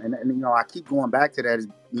 And I keep going back to that, is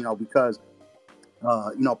because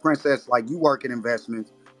Princess, like, you work in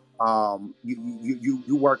investments.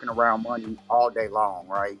 You working around money all day long,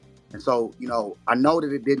 right? And so, I know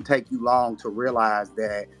that it didn't take you long to realize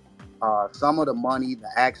that some of the money, the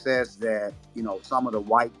access that some of the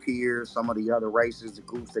white peers, some of the other races, the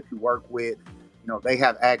groups that you work with, they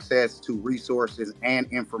have access to resources and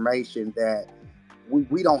information that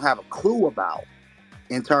we don't have a clue about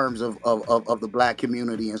in terms of the black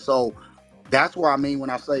community. And so that's where I mean when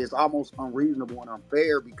I say it's almost unreasonable and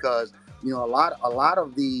unfair, because a lot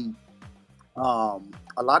of the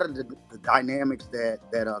dynamics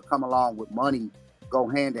that come along with money go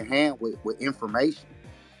hand in hand with information,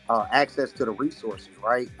 access to the resources,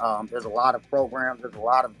 right? There's a lot of programs, there's a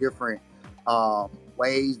lot of different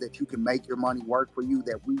ways that you can make your money work for you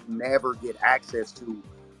that we never get access to,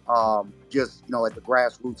 just at the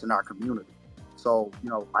grassroots in our community. So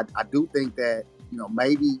I do think that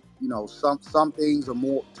maybe some things are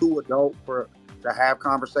more too adult for to have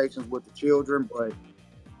conversations with the children, but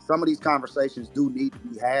some of these conversations do need to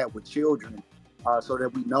be had with children, so that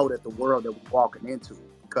we know that the world that we're walking into.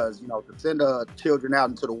 Because to send children out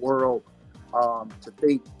into the world, to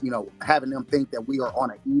think, having them think that we are on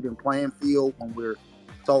an even playing field when we're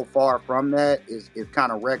so far from that is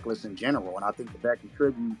kind of reckless in general. And I think that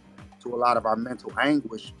contributes to a lot of our mental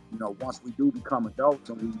anguish. Once we do become adults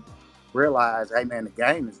and we realize, hey man, the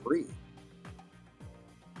game is real.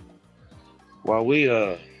 While we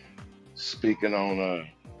speaking on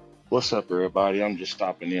what's up everybody, I'm just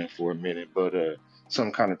stopping in for a minute, but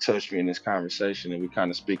some kind of touched me in this conversation and we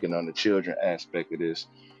kind of speaking on the children aspect of this.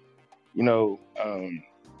 You know,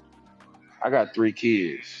 I got 3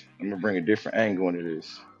 kids. I'm gonna bring a different angle into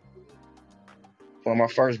this. For my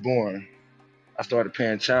firstborn, I started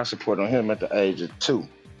paying child support on him at the age of 2,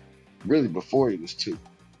 really before he was 2.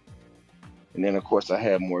 And then of course I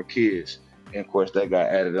had more kids, and of course that got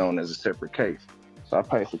added on as a separate case. So I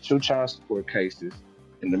paid for 2 child support cases.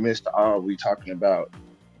 In the midst of all we talking about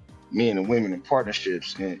men and women in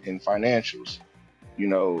partnerships and financials,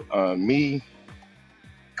 me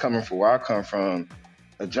coming from where I come from,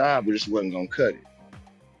 a job just wasn't gonna cut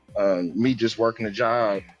it. Me just working a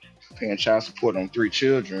job, paying child support on 3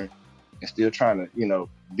 children, and still trying to,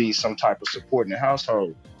 be some type of support in the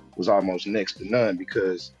household was almost next to none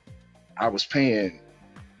because I was paying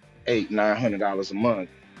 $800-900 a month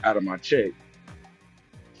out of my check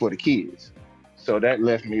for the kids. So that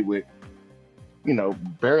left me with,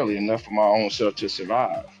 barely enough for my own self to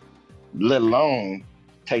survive, let alone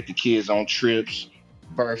take the kids on trips,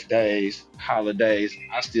 birthdays, holidays.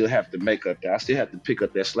 I still have to make up that. I still have to pick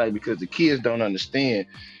up that slack because the kids don't understand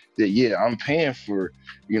that, yeah, I'm paying for,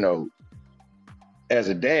 you know, as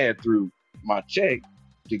a dad through my check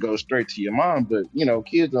to go straight to your mom. But,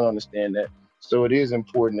 kids don't understand that. So it is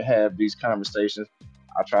important to have these conversations.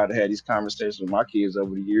 I tried to have these conversations with my kids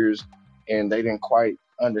over the years, and they didn't quite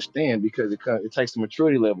understand because it takes a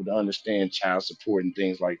maturity level to understand child support and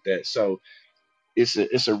things like that. So it's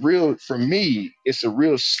a real for me it's a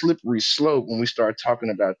real slippery slope when we start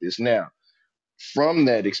talking about this now from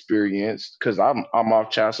that experience because I'm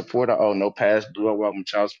off child support. I owe no past due. I walked my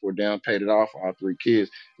child support down, paid it off for all 3 kids.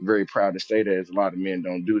 Very proud to say that, as a lot of men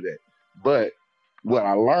don't do that. But what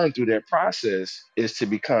I learned through that process is to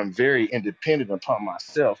become very independent upon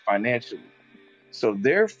myself financially. So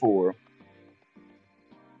therefore,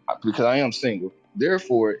 because I am single.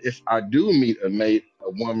 Therefore, if I do meet a mate, a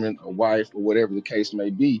woman, a wife, or whatever the case may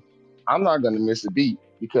be, I'm not going to miss a beat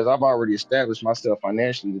because I've already established myself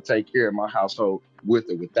financially to take care of my household with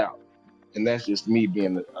or without. And that's just me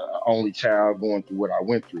being the only child going through what I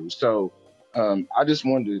went through. So I just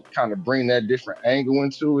wanted to kind of bring that different angle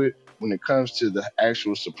into it when it comes to the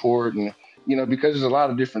actual support. And, because there's a lot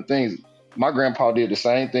of different things. My grandpa did the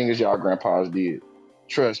same thing as y'all grandpas did.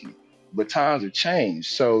 Trust me. But times have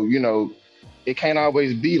changed. So, it can't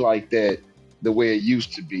always be like that the way it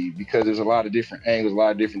used to be because there's a lot of different angles, a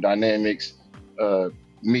lot of different dynamics. Uh,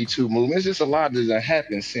 Me Too movement. It's just a lot that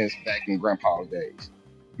happened since back in grandpa's days.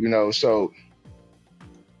 So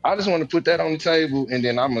I just want to put that on the table, and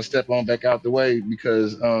then I'm gonna step on back out the way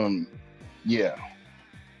because, yeah,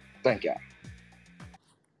 thank y'all.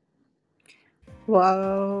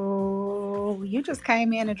 Whoa, you just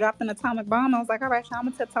came in and dropped an atomic bomb. I was like, all right, y'all, I'm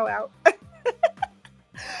gonna tiptoe out.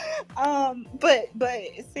 But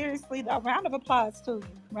seriously though, round of applause to you.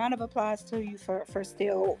 Round of applause to you for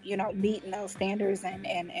still, meeting those standards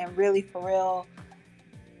and really for real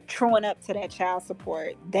truing up to that child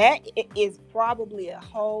support. That is probably a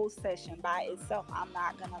whole session by itself. I'm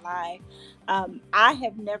not gonna lie. I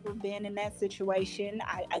have never been in that situation.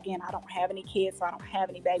 I don't have any kids, so I don't have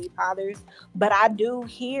any baby fathers. But I do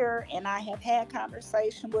hear, and I have had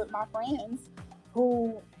conversation with my friends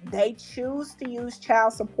who they choose to use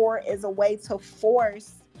child support as a way to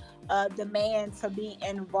force the man to be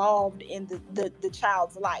involved in the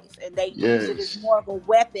child's life, and they use it as Yes. more of a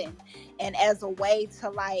weapon and as a way to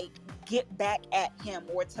like get back at him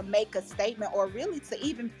or to make a statement or really to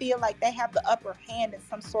even feel like they have the upper hand in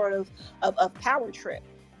some sort of power trip.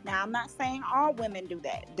 Now, I'm not saying all women do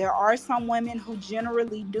that. There are some women who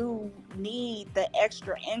generally do need the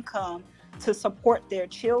extra income to support their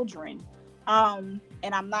children.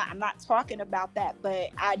 And I'm not talking about that,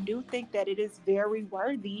 but I do think that it is very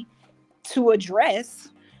worthy to address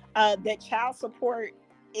that child support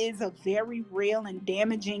is a very real and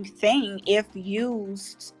damaging thing if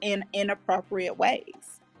used in inappropriate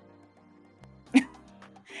ways.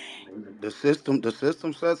 The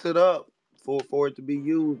system sets it up for it to be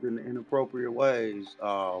used in inappropriate ways.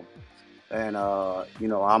 And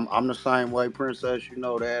I'm the same way, Princess. You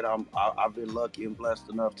know that I've been lucky and blessed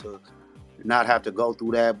enough to not have to go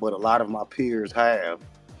through that, but a lot of my peers have.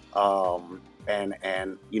 And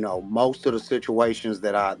most of the situations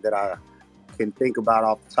that I can think about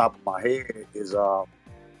off the top of my head is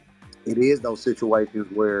it is those situations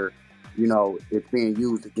where it's being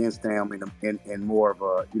used against them in more of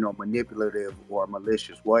a manipulative or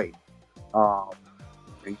malicious way. Um,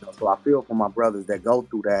 so I feel for my brothers that go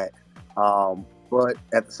through that. But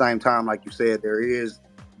at the same time, like you said,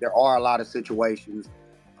 there are a lot of situations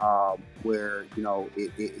where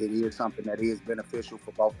it is something that is beneficial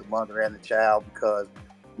for both the mother and the child because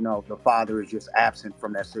the father is just absent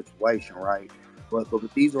from that situation, right? But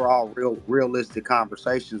these are all realistic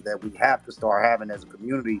conversations that we have to start having as a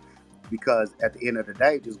community because at the end of the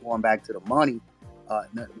day, just going back to the money,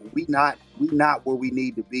 we not where we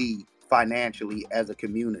need to be financially as a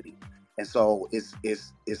community, and so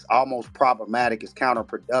it's almost problematic. It's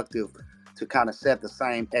counterproductive to kind of set the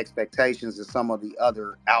same expectations as some of the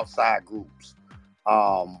other outside groups,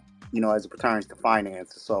 um, as it pertains to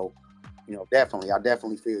finances. So, definitely, I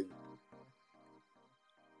definitely feel you.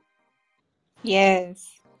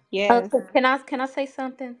 Yes, yes, Can I say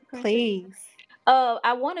something, Princess? please.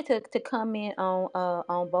 I wanted to comment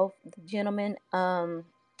on both the gentlemen.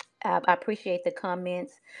 I appreciate the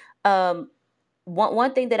comments. Um,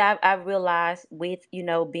 one thing that I realized with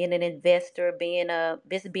being an investor, being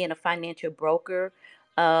a financial broker,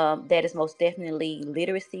 that is most definitely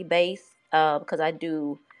literacy based. Because I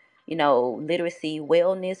do literacy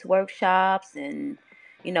wellness workshops and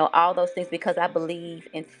all those things because I believe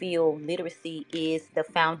and feel literacy is the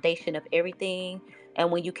foundation of everything.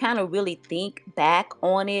 And when you kind of really think back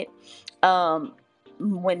on it, um,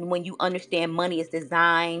 when you understand money is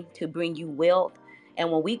designed to bring you wealth,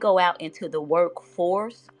 and when we go out into the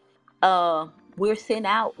workforce, uh, we're sent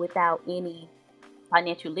out without any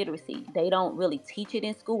financial literacy. They don't really teach it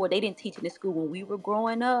in school, or they didn't teach it in school when we were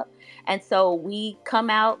growing up. And so we come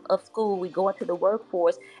out of school, we go into the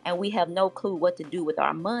workforce, and we have no clue what to do with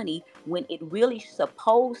our money when it really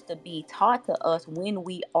supposed to be taught to us when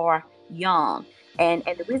we are young. And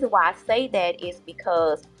the reason why I say that is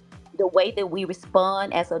because the way that we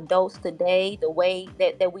respond as adults today, the way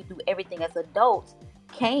that we do everything as adults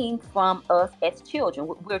came from us as children.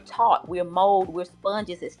 We're taught, we're molded, we're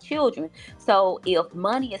sponges as children. So if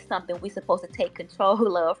money is something we're supposed to take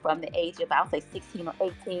control of from the age of, I'll say 16 or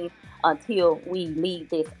 18 until we leave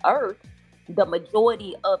this earth, the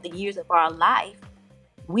majority of the years of our life,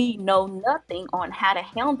 we know nothing on how to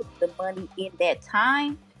handle the money in that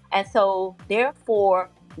time. And so, therefore,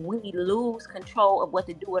 we lose control of what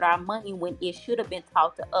to do with our money when it should have been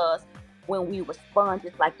taught to us when we were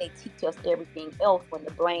sponges, like they teach us everything else, when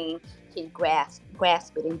the brain can grasp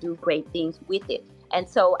it and do great things with it. And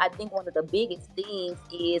so, I think one of the biggest things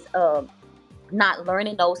is not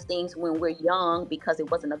learning those things when we're young because it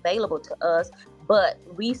wasn't available to us, but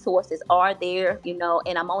resources are there,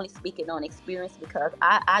 and I'm only speaking on experience because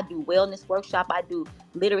I do wellness workshop, I do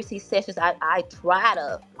literacy sessions, I try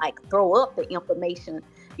to like throw up the information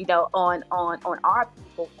on our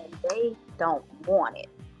people, and they don't want it,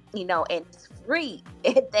 and it's free.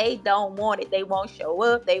 If they don't want it, they won't show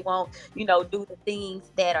up, they won't do the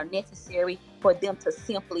things that are necessary for them to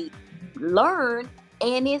simply learn,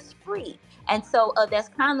 and it's free. And so that's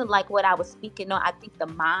kind of like what I was speaking on. I think the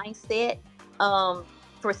mindset, um,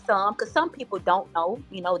 for some, because some people don't know,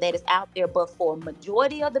 that it's out there, but for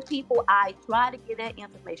majority of the people I try to get that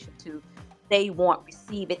information to, they won't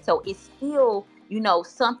receive it. So it's still,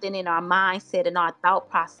 something in our mindset and our thought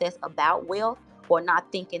process about wealth, or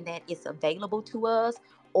not thinking that it's available to us,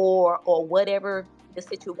 or whatever the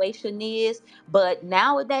situation is. But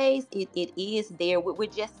nowadays it is there. We're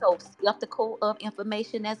just so skeptical of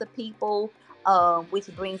information as a people, which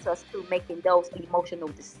brings us to making those emotional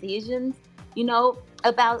decisions,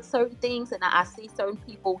 about certain things. And I see certain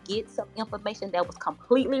people get some information that was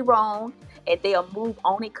completely wrong, and they'll move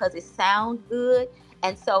on it because it sounds good.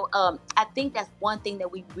 And so I think that's one thing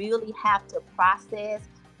that we really have to process,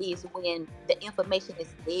 is when the information is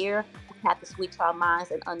there, we have to switch our minds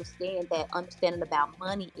and understand that understanding about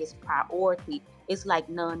money is priority. It's like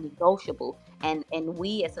non-negotiable. And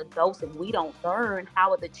we as adults, if we don't learn, how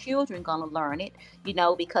are the children going to learn it?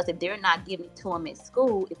 Because if they're not giving it to them at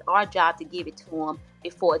school, it's our job to give it to them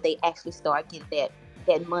before they actually start getting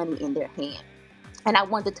that money in their hand. And I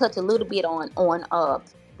wanted to touch a little bit on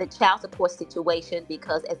the child support situation,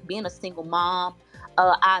 because as being a single mom,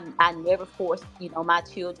 I never forced my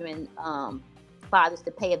children fathers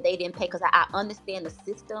to pay if they didn't pay, because I understand the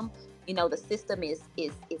system. The system is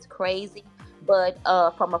crazy, but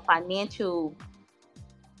um, from a financial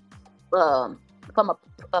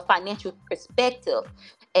perspective.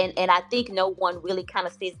 And I think no one really kind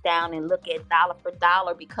of sits down and look at dollar for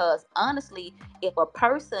dollar, because honestly, if a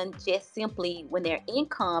person just simply, when their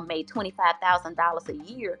income made $25,000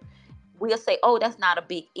 a year, we'll say, oh, that's not a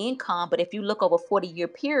big income. But if you look over a 40-year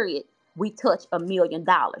period, we touch $1 million.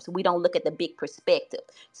 We don't look at the big perspective.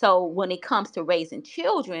 So when it comes to raising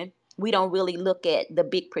children, we don't really look at the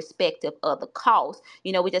big perspective of the cost.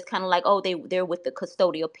 We just kind of like, oh, they're with the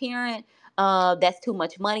custodial parent. That's too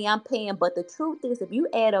much money I'm paying. But the truth is, if you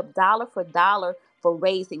add up dollar for dollar for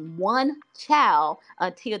raising one child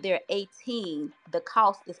until they're 18, the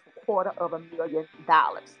cost is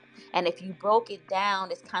 $250,000. And if you broke it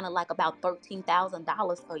down, it's kind of like about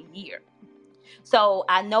 $13,000 a year. So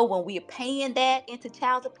I know when we're paying that into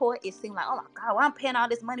child support, it seems like, oh my God, well, I'm paying all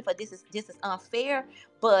this money for this is unfair.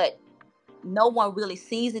 But no one really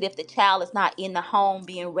sees it if the child is not in the home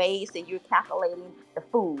being raised, and you're calculating the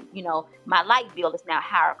food. My light bill is now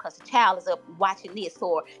higher because the child is up watching this,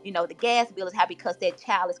 or the gas bill is high because that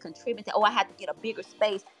child is contributing. Oh, I had to get a bigger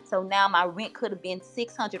space, so now my rent could have been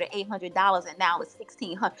 $600 or $800, and now it's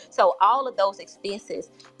 $1,600. So all of those expenses,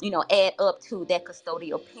 add up to that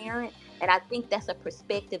custodial parent. And I think that's a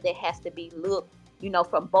perspective that has to be looked,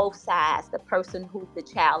 from both sides: the person who the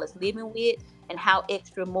child is living with, and how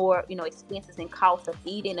extra more, expenses and cost of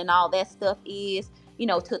eating and all that stuff is,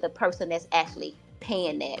 to the person that's actually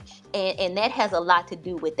paying that. And that has a lot to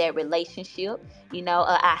do with that relationship.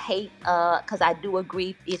 I hate, because I do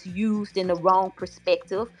agree it's used in the wrong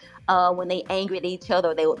perspective. When they angry at each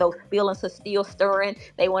other, those feelings are still stirring.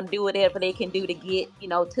 They want to do whatever they can do to get,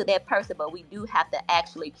 to that person. But we do have to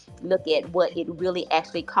actually look at what it really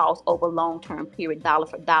actually costs over long-term period, dollar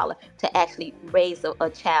for dollar, to actually raise a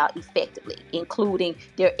child effectively, including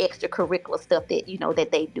their extracurricular stuff that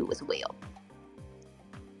they do as well.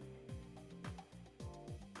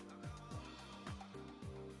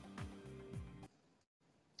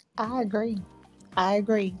 I agree. I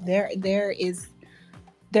agree. There's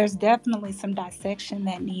definitely some dissection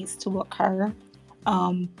that needs to occur.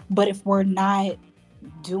 But if we're not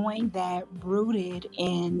doing that, rooted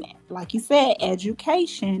in, like you said,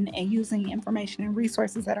 education, and using information and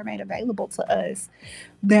resources that are made available to us,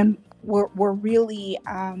 then we're really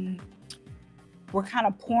we're kind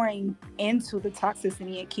of pouring into the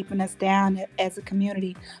toxicity and keeping us down as a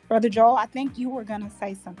community. Brother Joel, I think you were going to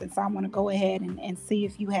say something, so I want to go ahead and see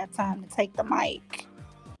if you have time to take the mic.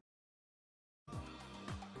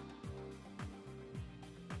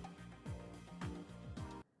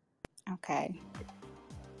 Okay.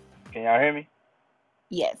 Can y'all hear me?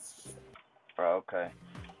 Yes. Okay.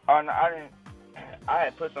 Oh no, I didn't. I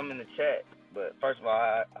had put some in the chat, but first of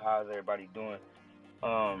all, how's everybody doing?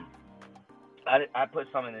 Um, I put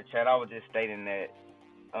some in the chat. I was just stating that,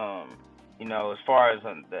 as far as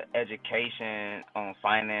the education on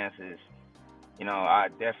finances, I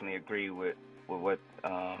definitely agree with what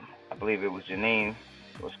I believe it was Janine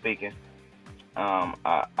was speaking.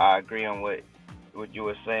 I agree on what you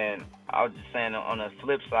were saying. I was just saying on the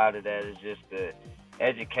flip side of that is just the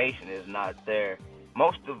education is not there.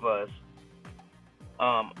 Most of us,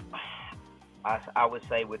 um, I would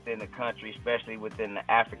say within the country, especially within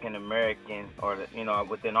the African American or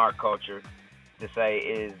within our culture, to say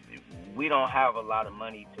is we don't have a lot of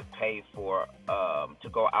money to pay for to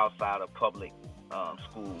go outside of public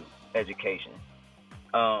school education.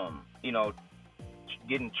 You know,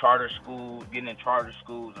 getting in charter schools and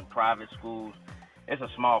private schools, it's a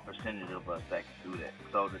small percentage of us that can do that.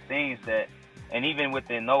 So the things that, and even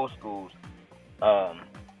within those schools, Um,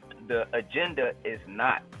 the agenda is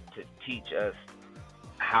not to teach us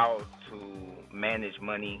how to manage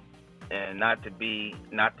money and not to be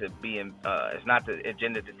it's not the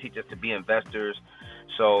agenda to teach us to be investors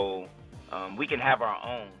so we can have our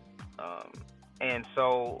own um, and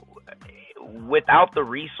so without the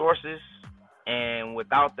resources and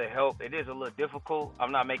without the help it is a little difficult.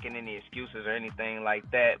 I'm not making any excuses or anything like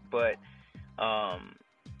that, but um,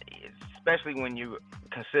 especially when you're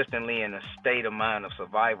consistently in a state of mind of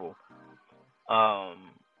survival, um,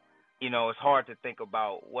 it's hard to think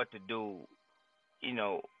about what to do, you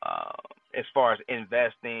know, as far as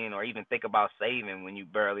investing or even think about saving when you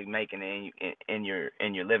barely making it in your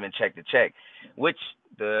living check to check, which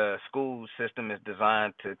the school system is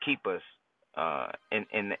designed to keep us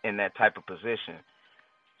in that type of position,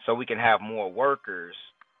 so we can have more workers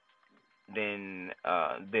than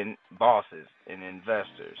bosses and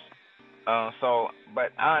investors.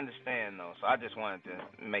 But I understand though. So I just wanted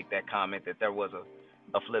to make that comment that there was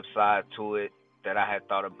a flip side to it that I had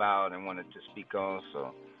thought about and wanted to speak on.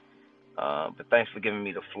 So, but thanks for giving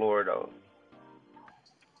me the floor though.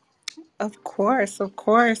 Of course, of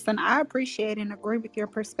course. And I appreciate and agree with your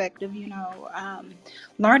perspective.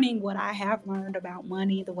 Learning what I have learned about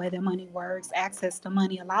money, the way that money works, access to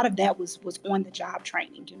money, a lot of that was on the job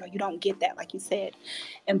training. You don't get that, like you said,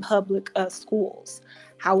 in public schools.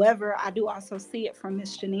 However, I do also see it from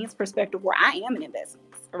Miss Janine's perspective where I am in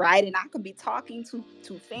investments, right? And I can be talking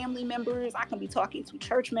to family members, I can be talking to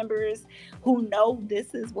church members who know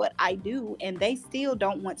this is what I do, and they still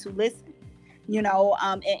don't want to listen.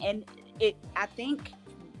 And it I think,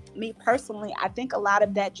 me personally, I think a lot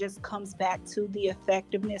of that just comes back to the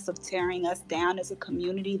effectiveness of tearing us down as a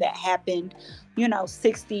community that happened,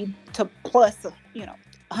 60 to plus,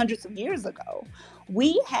 hundreds of years ago.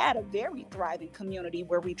 We had a very thriving community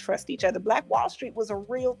where we trust each other. Black Wall Street was a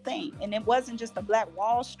real thing. And it wasn't just a Black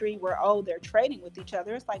Wall Street where, oh, they're trading with each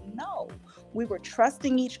other. It's like, no, we were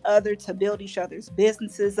trusting each other to build each other's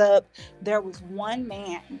businesses up. There was one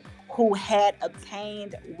man who had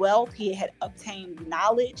obtained wealth, he had obtained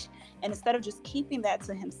knowledge, and instead of just keeping that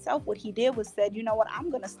to himself, what he did was said, you know what, I'm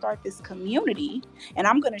going to start this community and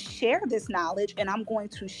I'm going to share this knowledge and I'm going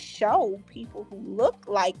to show people who look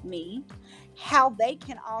like me how they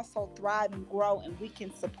can also thrive and grow and we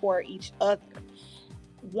can support each other.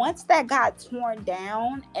 Once that got torn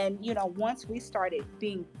down and once we started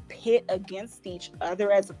being pit against each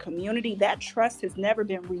other as a community, that trust has never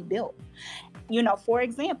been rebuilt. For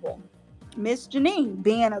example, Miss Janine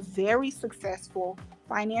being a very successful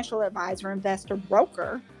financial advisor, investor,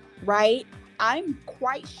 broker, right? I'm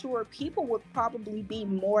quite sure people would probably be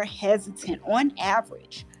more hesitant on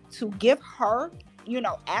average to give her,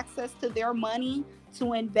 access to their money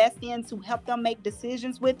to invest in, to help them make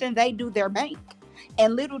decisions with than they do their bank.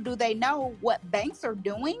 And little do they know what banks are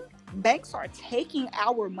doing. Banks are taking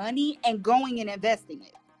our money and going and investing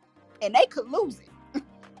it, and they could lose it.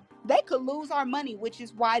 They could lose our money, which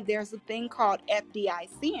is why there's a thing called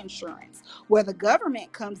FDIC insurance, where the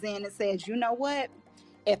government comes in and says, you know what?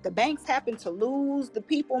 If the banks happen to lose the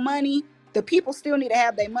people money, the people still need to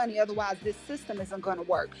have their money. Otherwise, this system isn't going to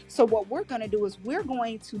work. So, what we're going to do is we're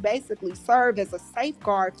going to basically serve as a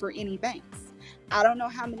safeguard for any banks. I don't know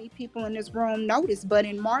how many people in this room noticed, but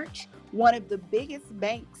in March, one of the biggest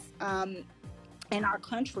banks in our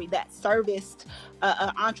country that serviced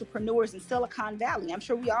entrepreneurs in Silicon Valley. I'm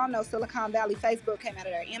sure we all know Silicon Valley, Facebook came out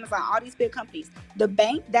of there, Amazon, all these big companies. The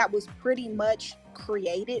bank that was pretty much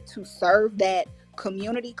created to serve that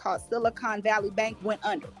community called Silicon Valley Bank went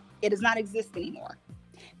under. It does not exist anymore.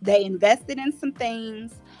 They invested in some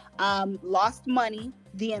things, lost money.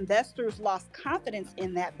 The investors lost confidence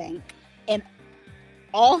in that bank. And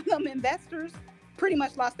all of them investors pretty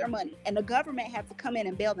much lost their money. And the government had to come in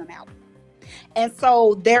and bail them out. And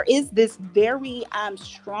so there is this very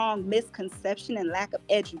strong misconception and lack of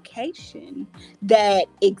education that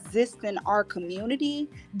exists in our community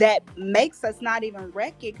that makes us not even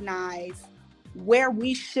recognize where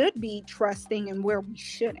we should be trusting and where we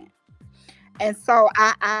shouldn't. And so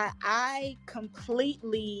I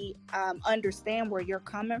completely understand where you're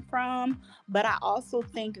coming from, but I also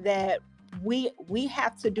think that we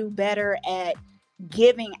have to do better at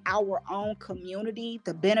giving our own community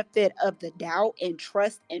the benefit of the doubt and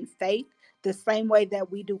trust and faith, the same way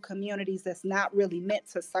that we do communities that's not really meant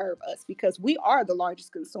to serve us, because we are the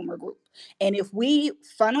largest consumer group. And if we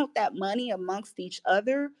funneled that money amongst each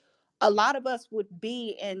other, a lot of us would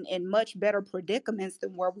be in much better predicaments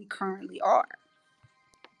than where we currently are.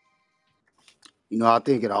 I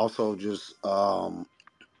think it also just, I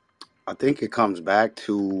think it comes back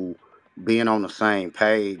to being on the same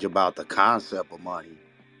page about the concept of money.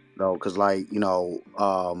 though, because like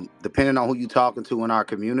depending on who you talking to in our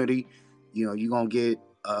community, you're gonna get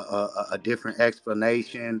a different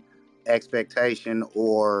explanation, expectation,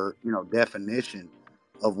 or definition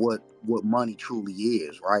of what money truly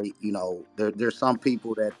is, right? There's some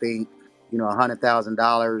people that think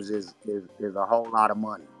 $100,000 is a whole lot of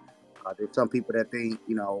money. There's some people that think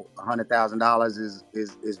 $100,000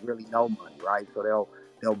 is really no money, right? So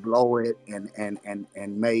they'll blow it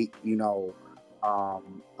and make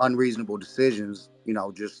unreasonable decisions,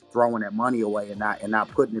 just throwing that money away and not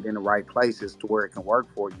putting it in the right places to where it can work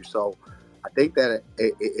for you. So I think that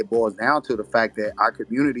it boils down to the fact that our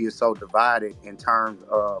community is so divided in terms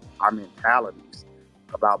of our mentalities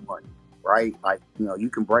about money, right? Like, you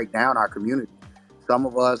can break down our community. Some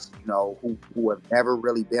of us, who have never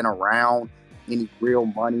really been around any real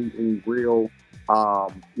money, any real,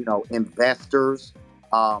 investors,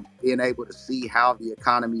 being able to see how the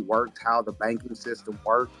economy works, how the banking system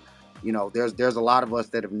works. There's a lot of us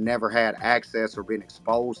that have never had access or been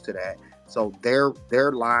exposed to that. So their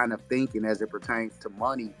line of thinking as it pertains to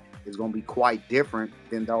money is going to be quite different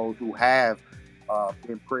than those who have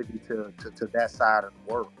been privy to that side of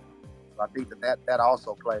the world. So I think that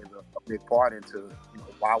also plays a big part into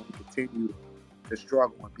why we continue to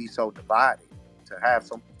struggle and be so divided, to have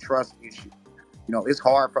so many trust issues. It's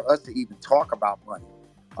hard for us to even talk about money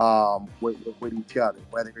with each other,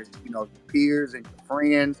 whether it's your peers and your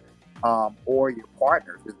friends, or your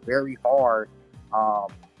partners. It's very hard, um,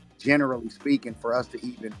 generally speaking, for us to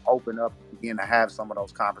even open up and begin to have some of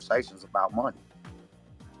those conversations about money.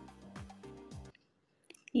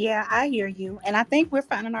 Yeah, I hear you. And I think we're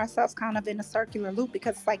finding ourselves kind of in a circular loop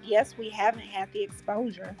because it's like, yes, we haven't had the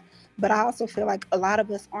exposure, but I also feel like a lot of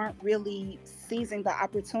us aren't really seizing the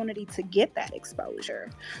opportunity to get that exposure.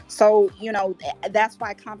 So, that's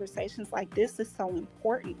why conversations like this is so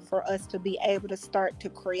important for us to be able to start to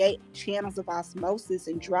create channels of osmosis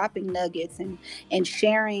and dropping nuggets and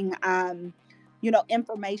sharing,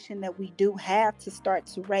 information that we do have to start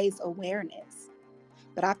to raise awareness.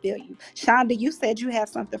 But I feel you. Shonda, you said you have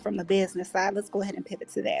something from the business side. Let's go ahead and pivot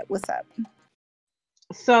to that. What's up?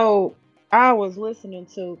 So I was listening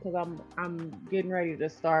to, because I'm getting ready to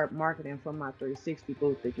start marketing for my 360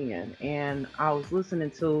 booth again, and I was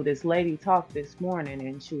listening to this lady talk this morning,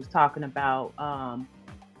 and she was talking about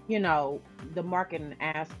the marketing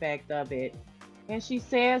aspect of it. And she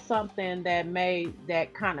said something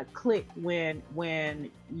that kind of clicked when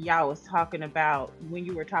y'all was talking about, when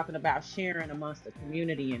you were talking about sharing amongst the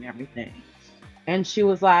community and everything. And she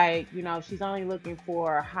was like, she's only looking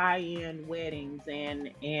for high-end weddings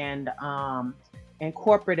and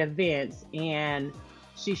corporate events, and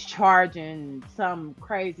she's charging some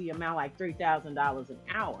crazy amount like $3,000 an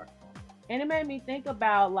hour. And it made me think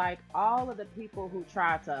about like all of the people who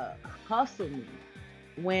tried to hustle me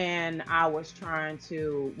when I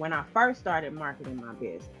first started marketing my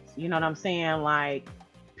business. You know what I'm saying? Like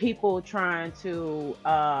people trying to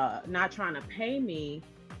not trying to pay me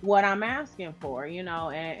what I'm asking for, and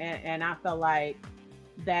I feel like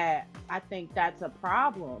that I think that's a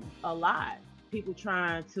problem a lot. People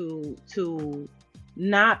trying to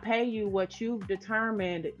not pay you what you've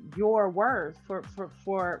determined your worth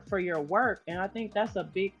for your work, and I think that's a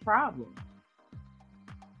big problem.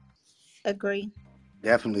 Agree.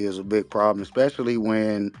 Definitely is a big problem, especially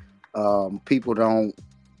when people don't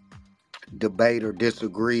debate or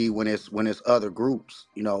disagree when it's other groups,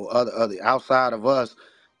 other outside of us.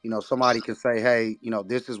 Somebody can say, hey,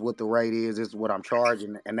 this is what the rate is, this is what I'm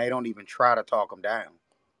charging, and they don't even try to talk them down.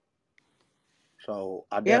 So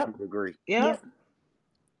I Yep. definitely agree. Yeah.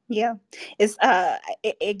 Yep. Yeah.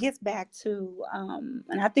 It gets back to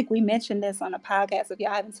and I think we mentioned this on a podcast if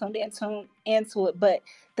y'all haven't tuned into it, but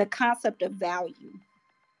the concept of value.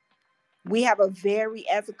 We have a very,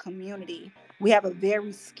 as a community, we have a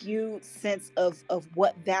very skewed sense of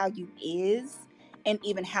what value is and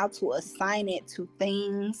even how to assign it to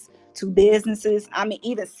things, to businesses. I mean,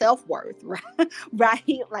 even self-worth, right?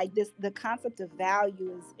 Right? Like this, the concept of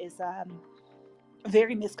value is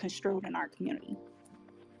very misconstrued in our community.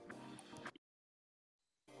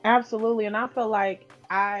 Absolutely. And I feel like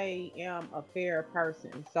I am a fair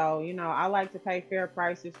person. So, I like to pay fair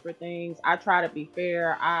prices for things. I try to be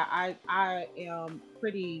fair. I am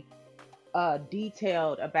pretty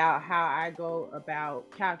detailed about how I go about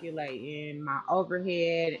calculating my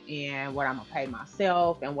overhead and what I'm gonna pay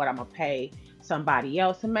myself and what I'm gonna pay somebody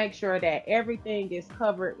else to make sure that everything is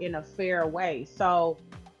covered in a fair way. So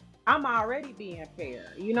I'm already being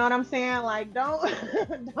fair. You know what I'm saying? Like don't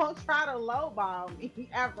don't try to lowball me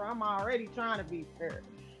after I'm already trying to be fair.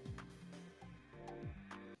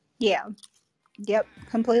 Yeah. Yep,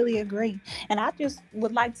 completely agree. And I just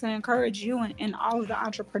would like to encourage you and all of the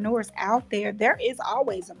entrepreneurs out there. There is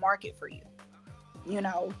always a market for you.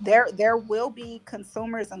 There will be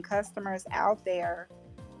consumers and customers out there.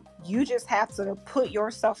 You just have to put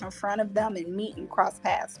yourself in front of them and meet and cross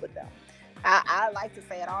paths with them. I like to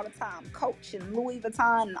say it all the time. Coach and Louis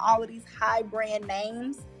Vuitton and all of these high brand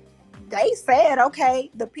names, they said, okay,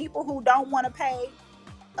 the people who don't want to pay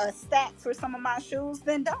a stack for some of my shoes,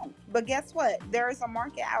 then don't. But guess what? There is a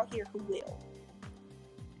market out here who will.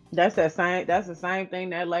 That's the same thing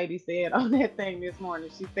that lady said on that thing this morning.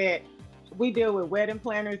 She said, we deal with wedding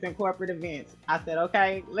planners and corporate events. I said,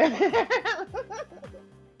 okay.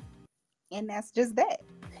 And that's just that.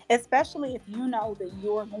 Especially if you know that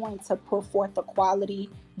you're going to put forth the quality,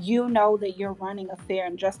 you know that you're running a fair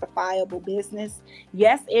and justifiable business.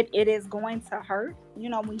 Yes, it is going to hurt,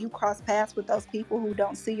 when you cross paths with those people who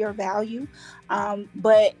don't see your value.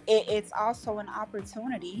 But it's also an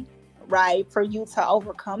opportunity, right, for you to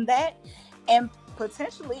overcome that and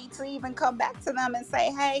potentially to even come back to them and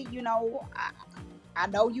say, hey, I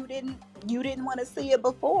know you didn't want to see it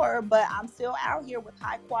before, but I'm still out here with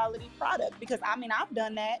high quality product. Because I mean, I've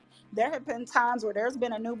done that. There have been times where there's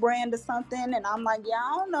been a new brand or something and I'm like, yeah,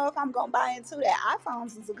 I don't know if I'm gonna buy into that.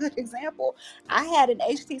 iPhones is a good example. I had an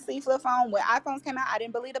HTC flip phone when iPhones came out. I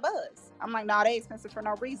didn't believe the buzz. I'm like, no, they expensive for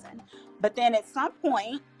no reason. But then at some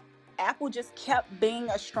point, Apple just kept being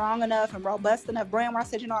a strong enough and robust enough brand where I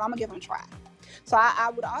said, I'm gonna give them a try. So I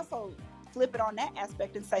would also flip it on that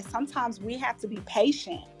aspect and say sometimes we have to be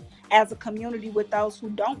patient as a community with those who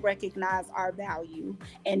don't recognize our value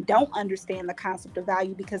and don't understand the concept of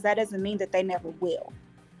value, because that doesn't mean that they never will.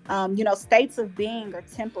 States of being are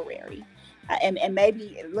temporary. And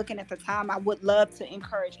maybe looking at the time, I would love to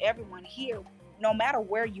encourage everyone here, no matter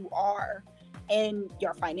where you are in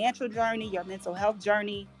your financial journey, your mental health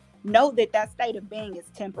journey, know that that state of being is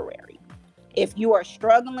temporary. If you are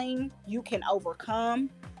struggling, you can overcome.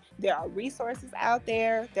 There are resources out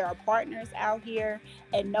there, there are partners out here,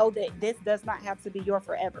 and know that this does not have to be your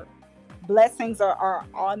forever. Blessings are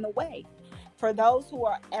on the way. For those who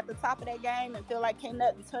are at the top of that game and feel like can't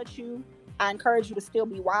nothing touch you, I encourage you to still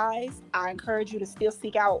be wise. I encourage you to still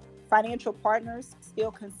seek out financial partners,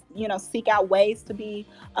 still seek out ways to be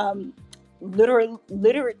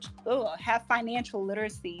literate, have financial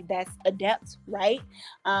literacy that's adept, right?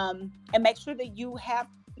 And make sure that you have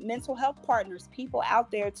mental health partners, people out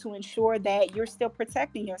there to ensure that you're still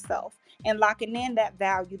protecting yourself and locking in that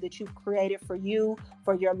value that you've created for you,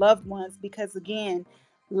 for your loved ones. Because again,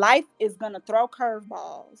 life is going to throw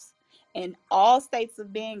curveballs, and all states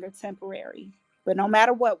of being are temporary. But no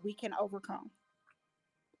matter what, we can overcome.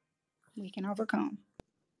 We can overcome.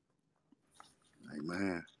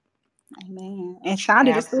 Amen. Amen. And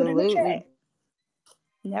Shonda just threw it in the Absolutely. chat.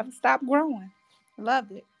 Never stop growing. Love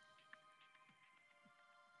it.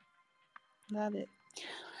 Love it.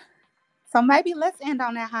 So maybe let's end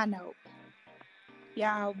on that high note.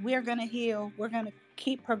 Y'all, we're going to heal. We're going to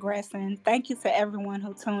keep progressing. Thank you to everyone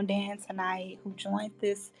who tuned in tonight, who joined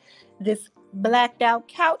this blacked out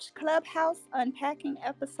couch clubhouse unpacking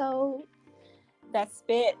episode that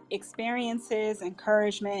spit experiences,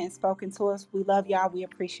 encouragement, and spoken to us. We love y'all. We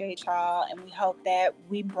appreciate y'all. And we hope that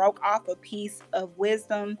we broke off a piece of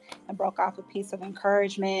wisdom and broke off a piece of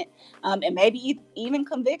encouragement, and maybe even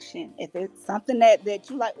conviction. If it's something that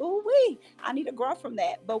you like, ooh, I need to grow from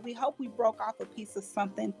that. But we hope we broke off a piece of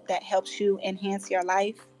something that helps you enhance your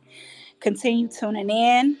life. Continue tuning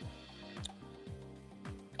in.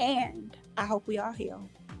 And I hope we all heal.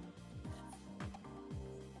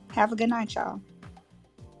 Have a good night, y'all.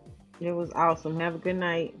 It was awesome. Have a good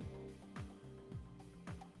night.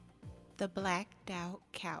 The blacked out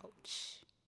couch.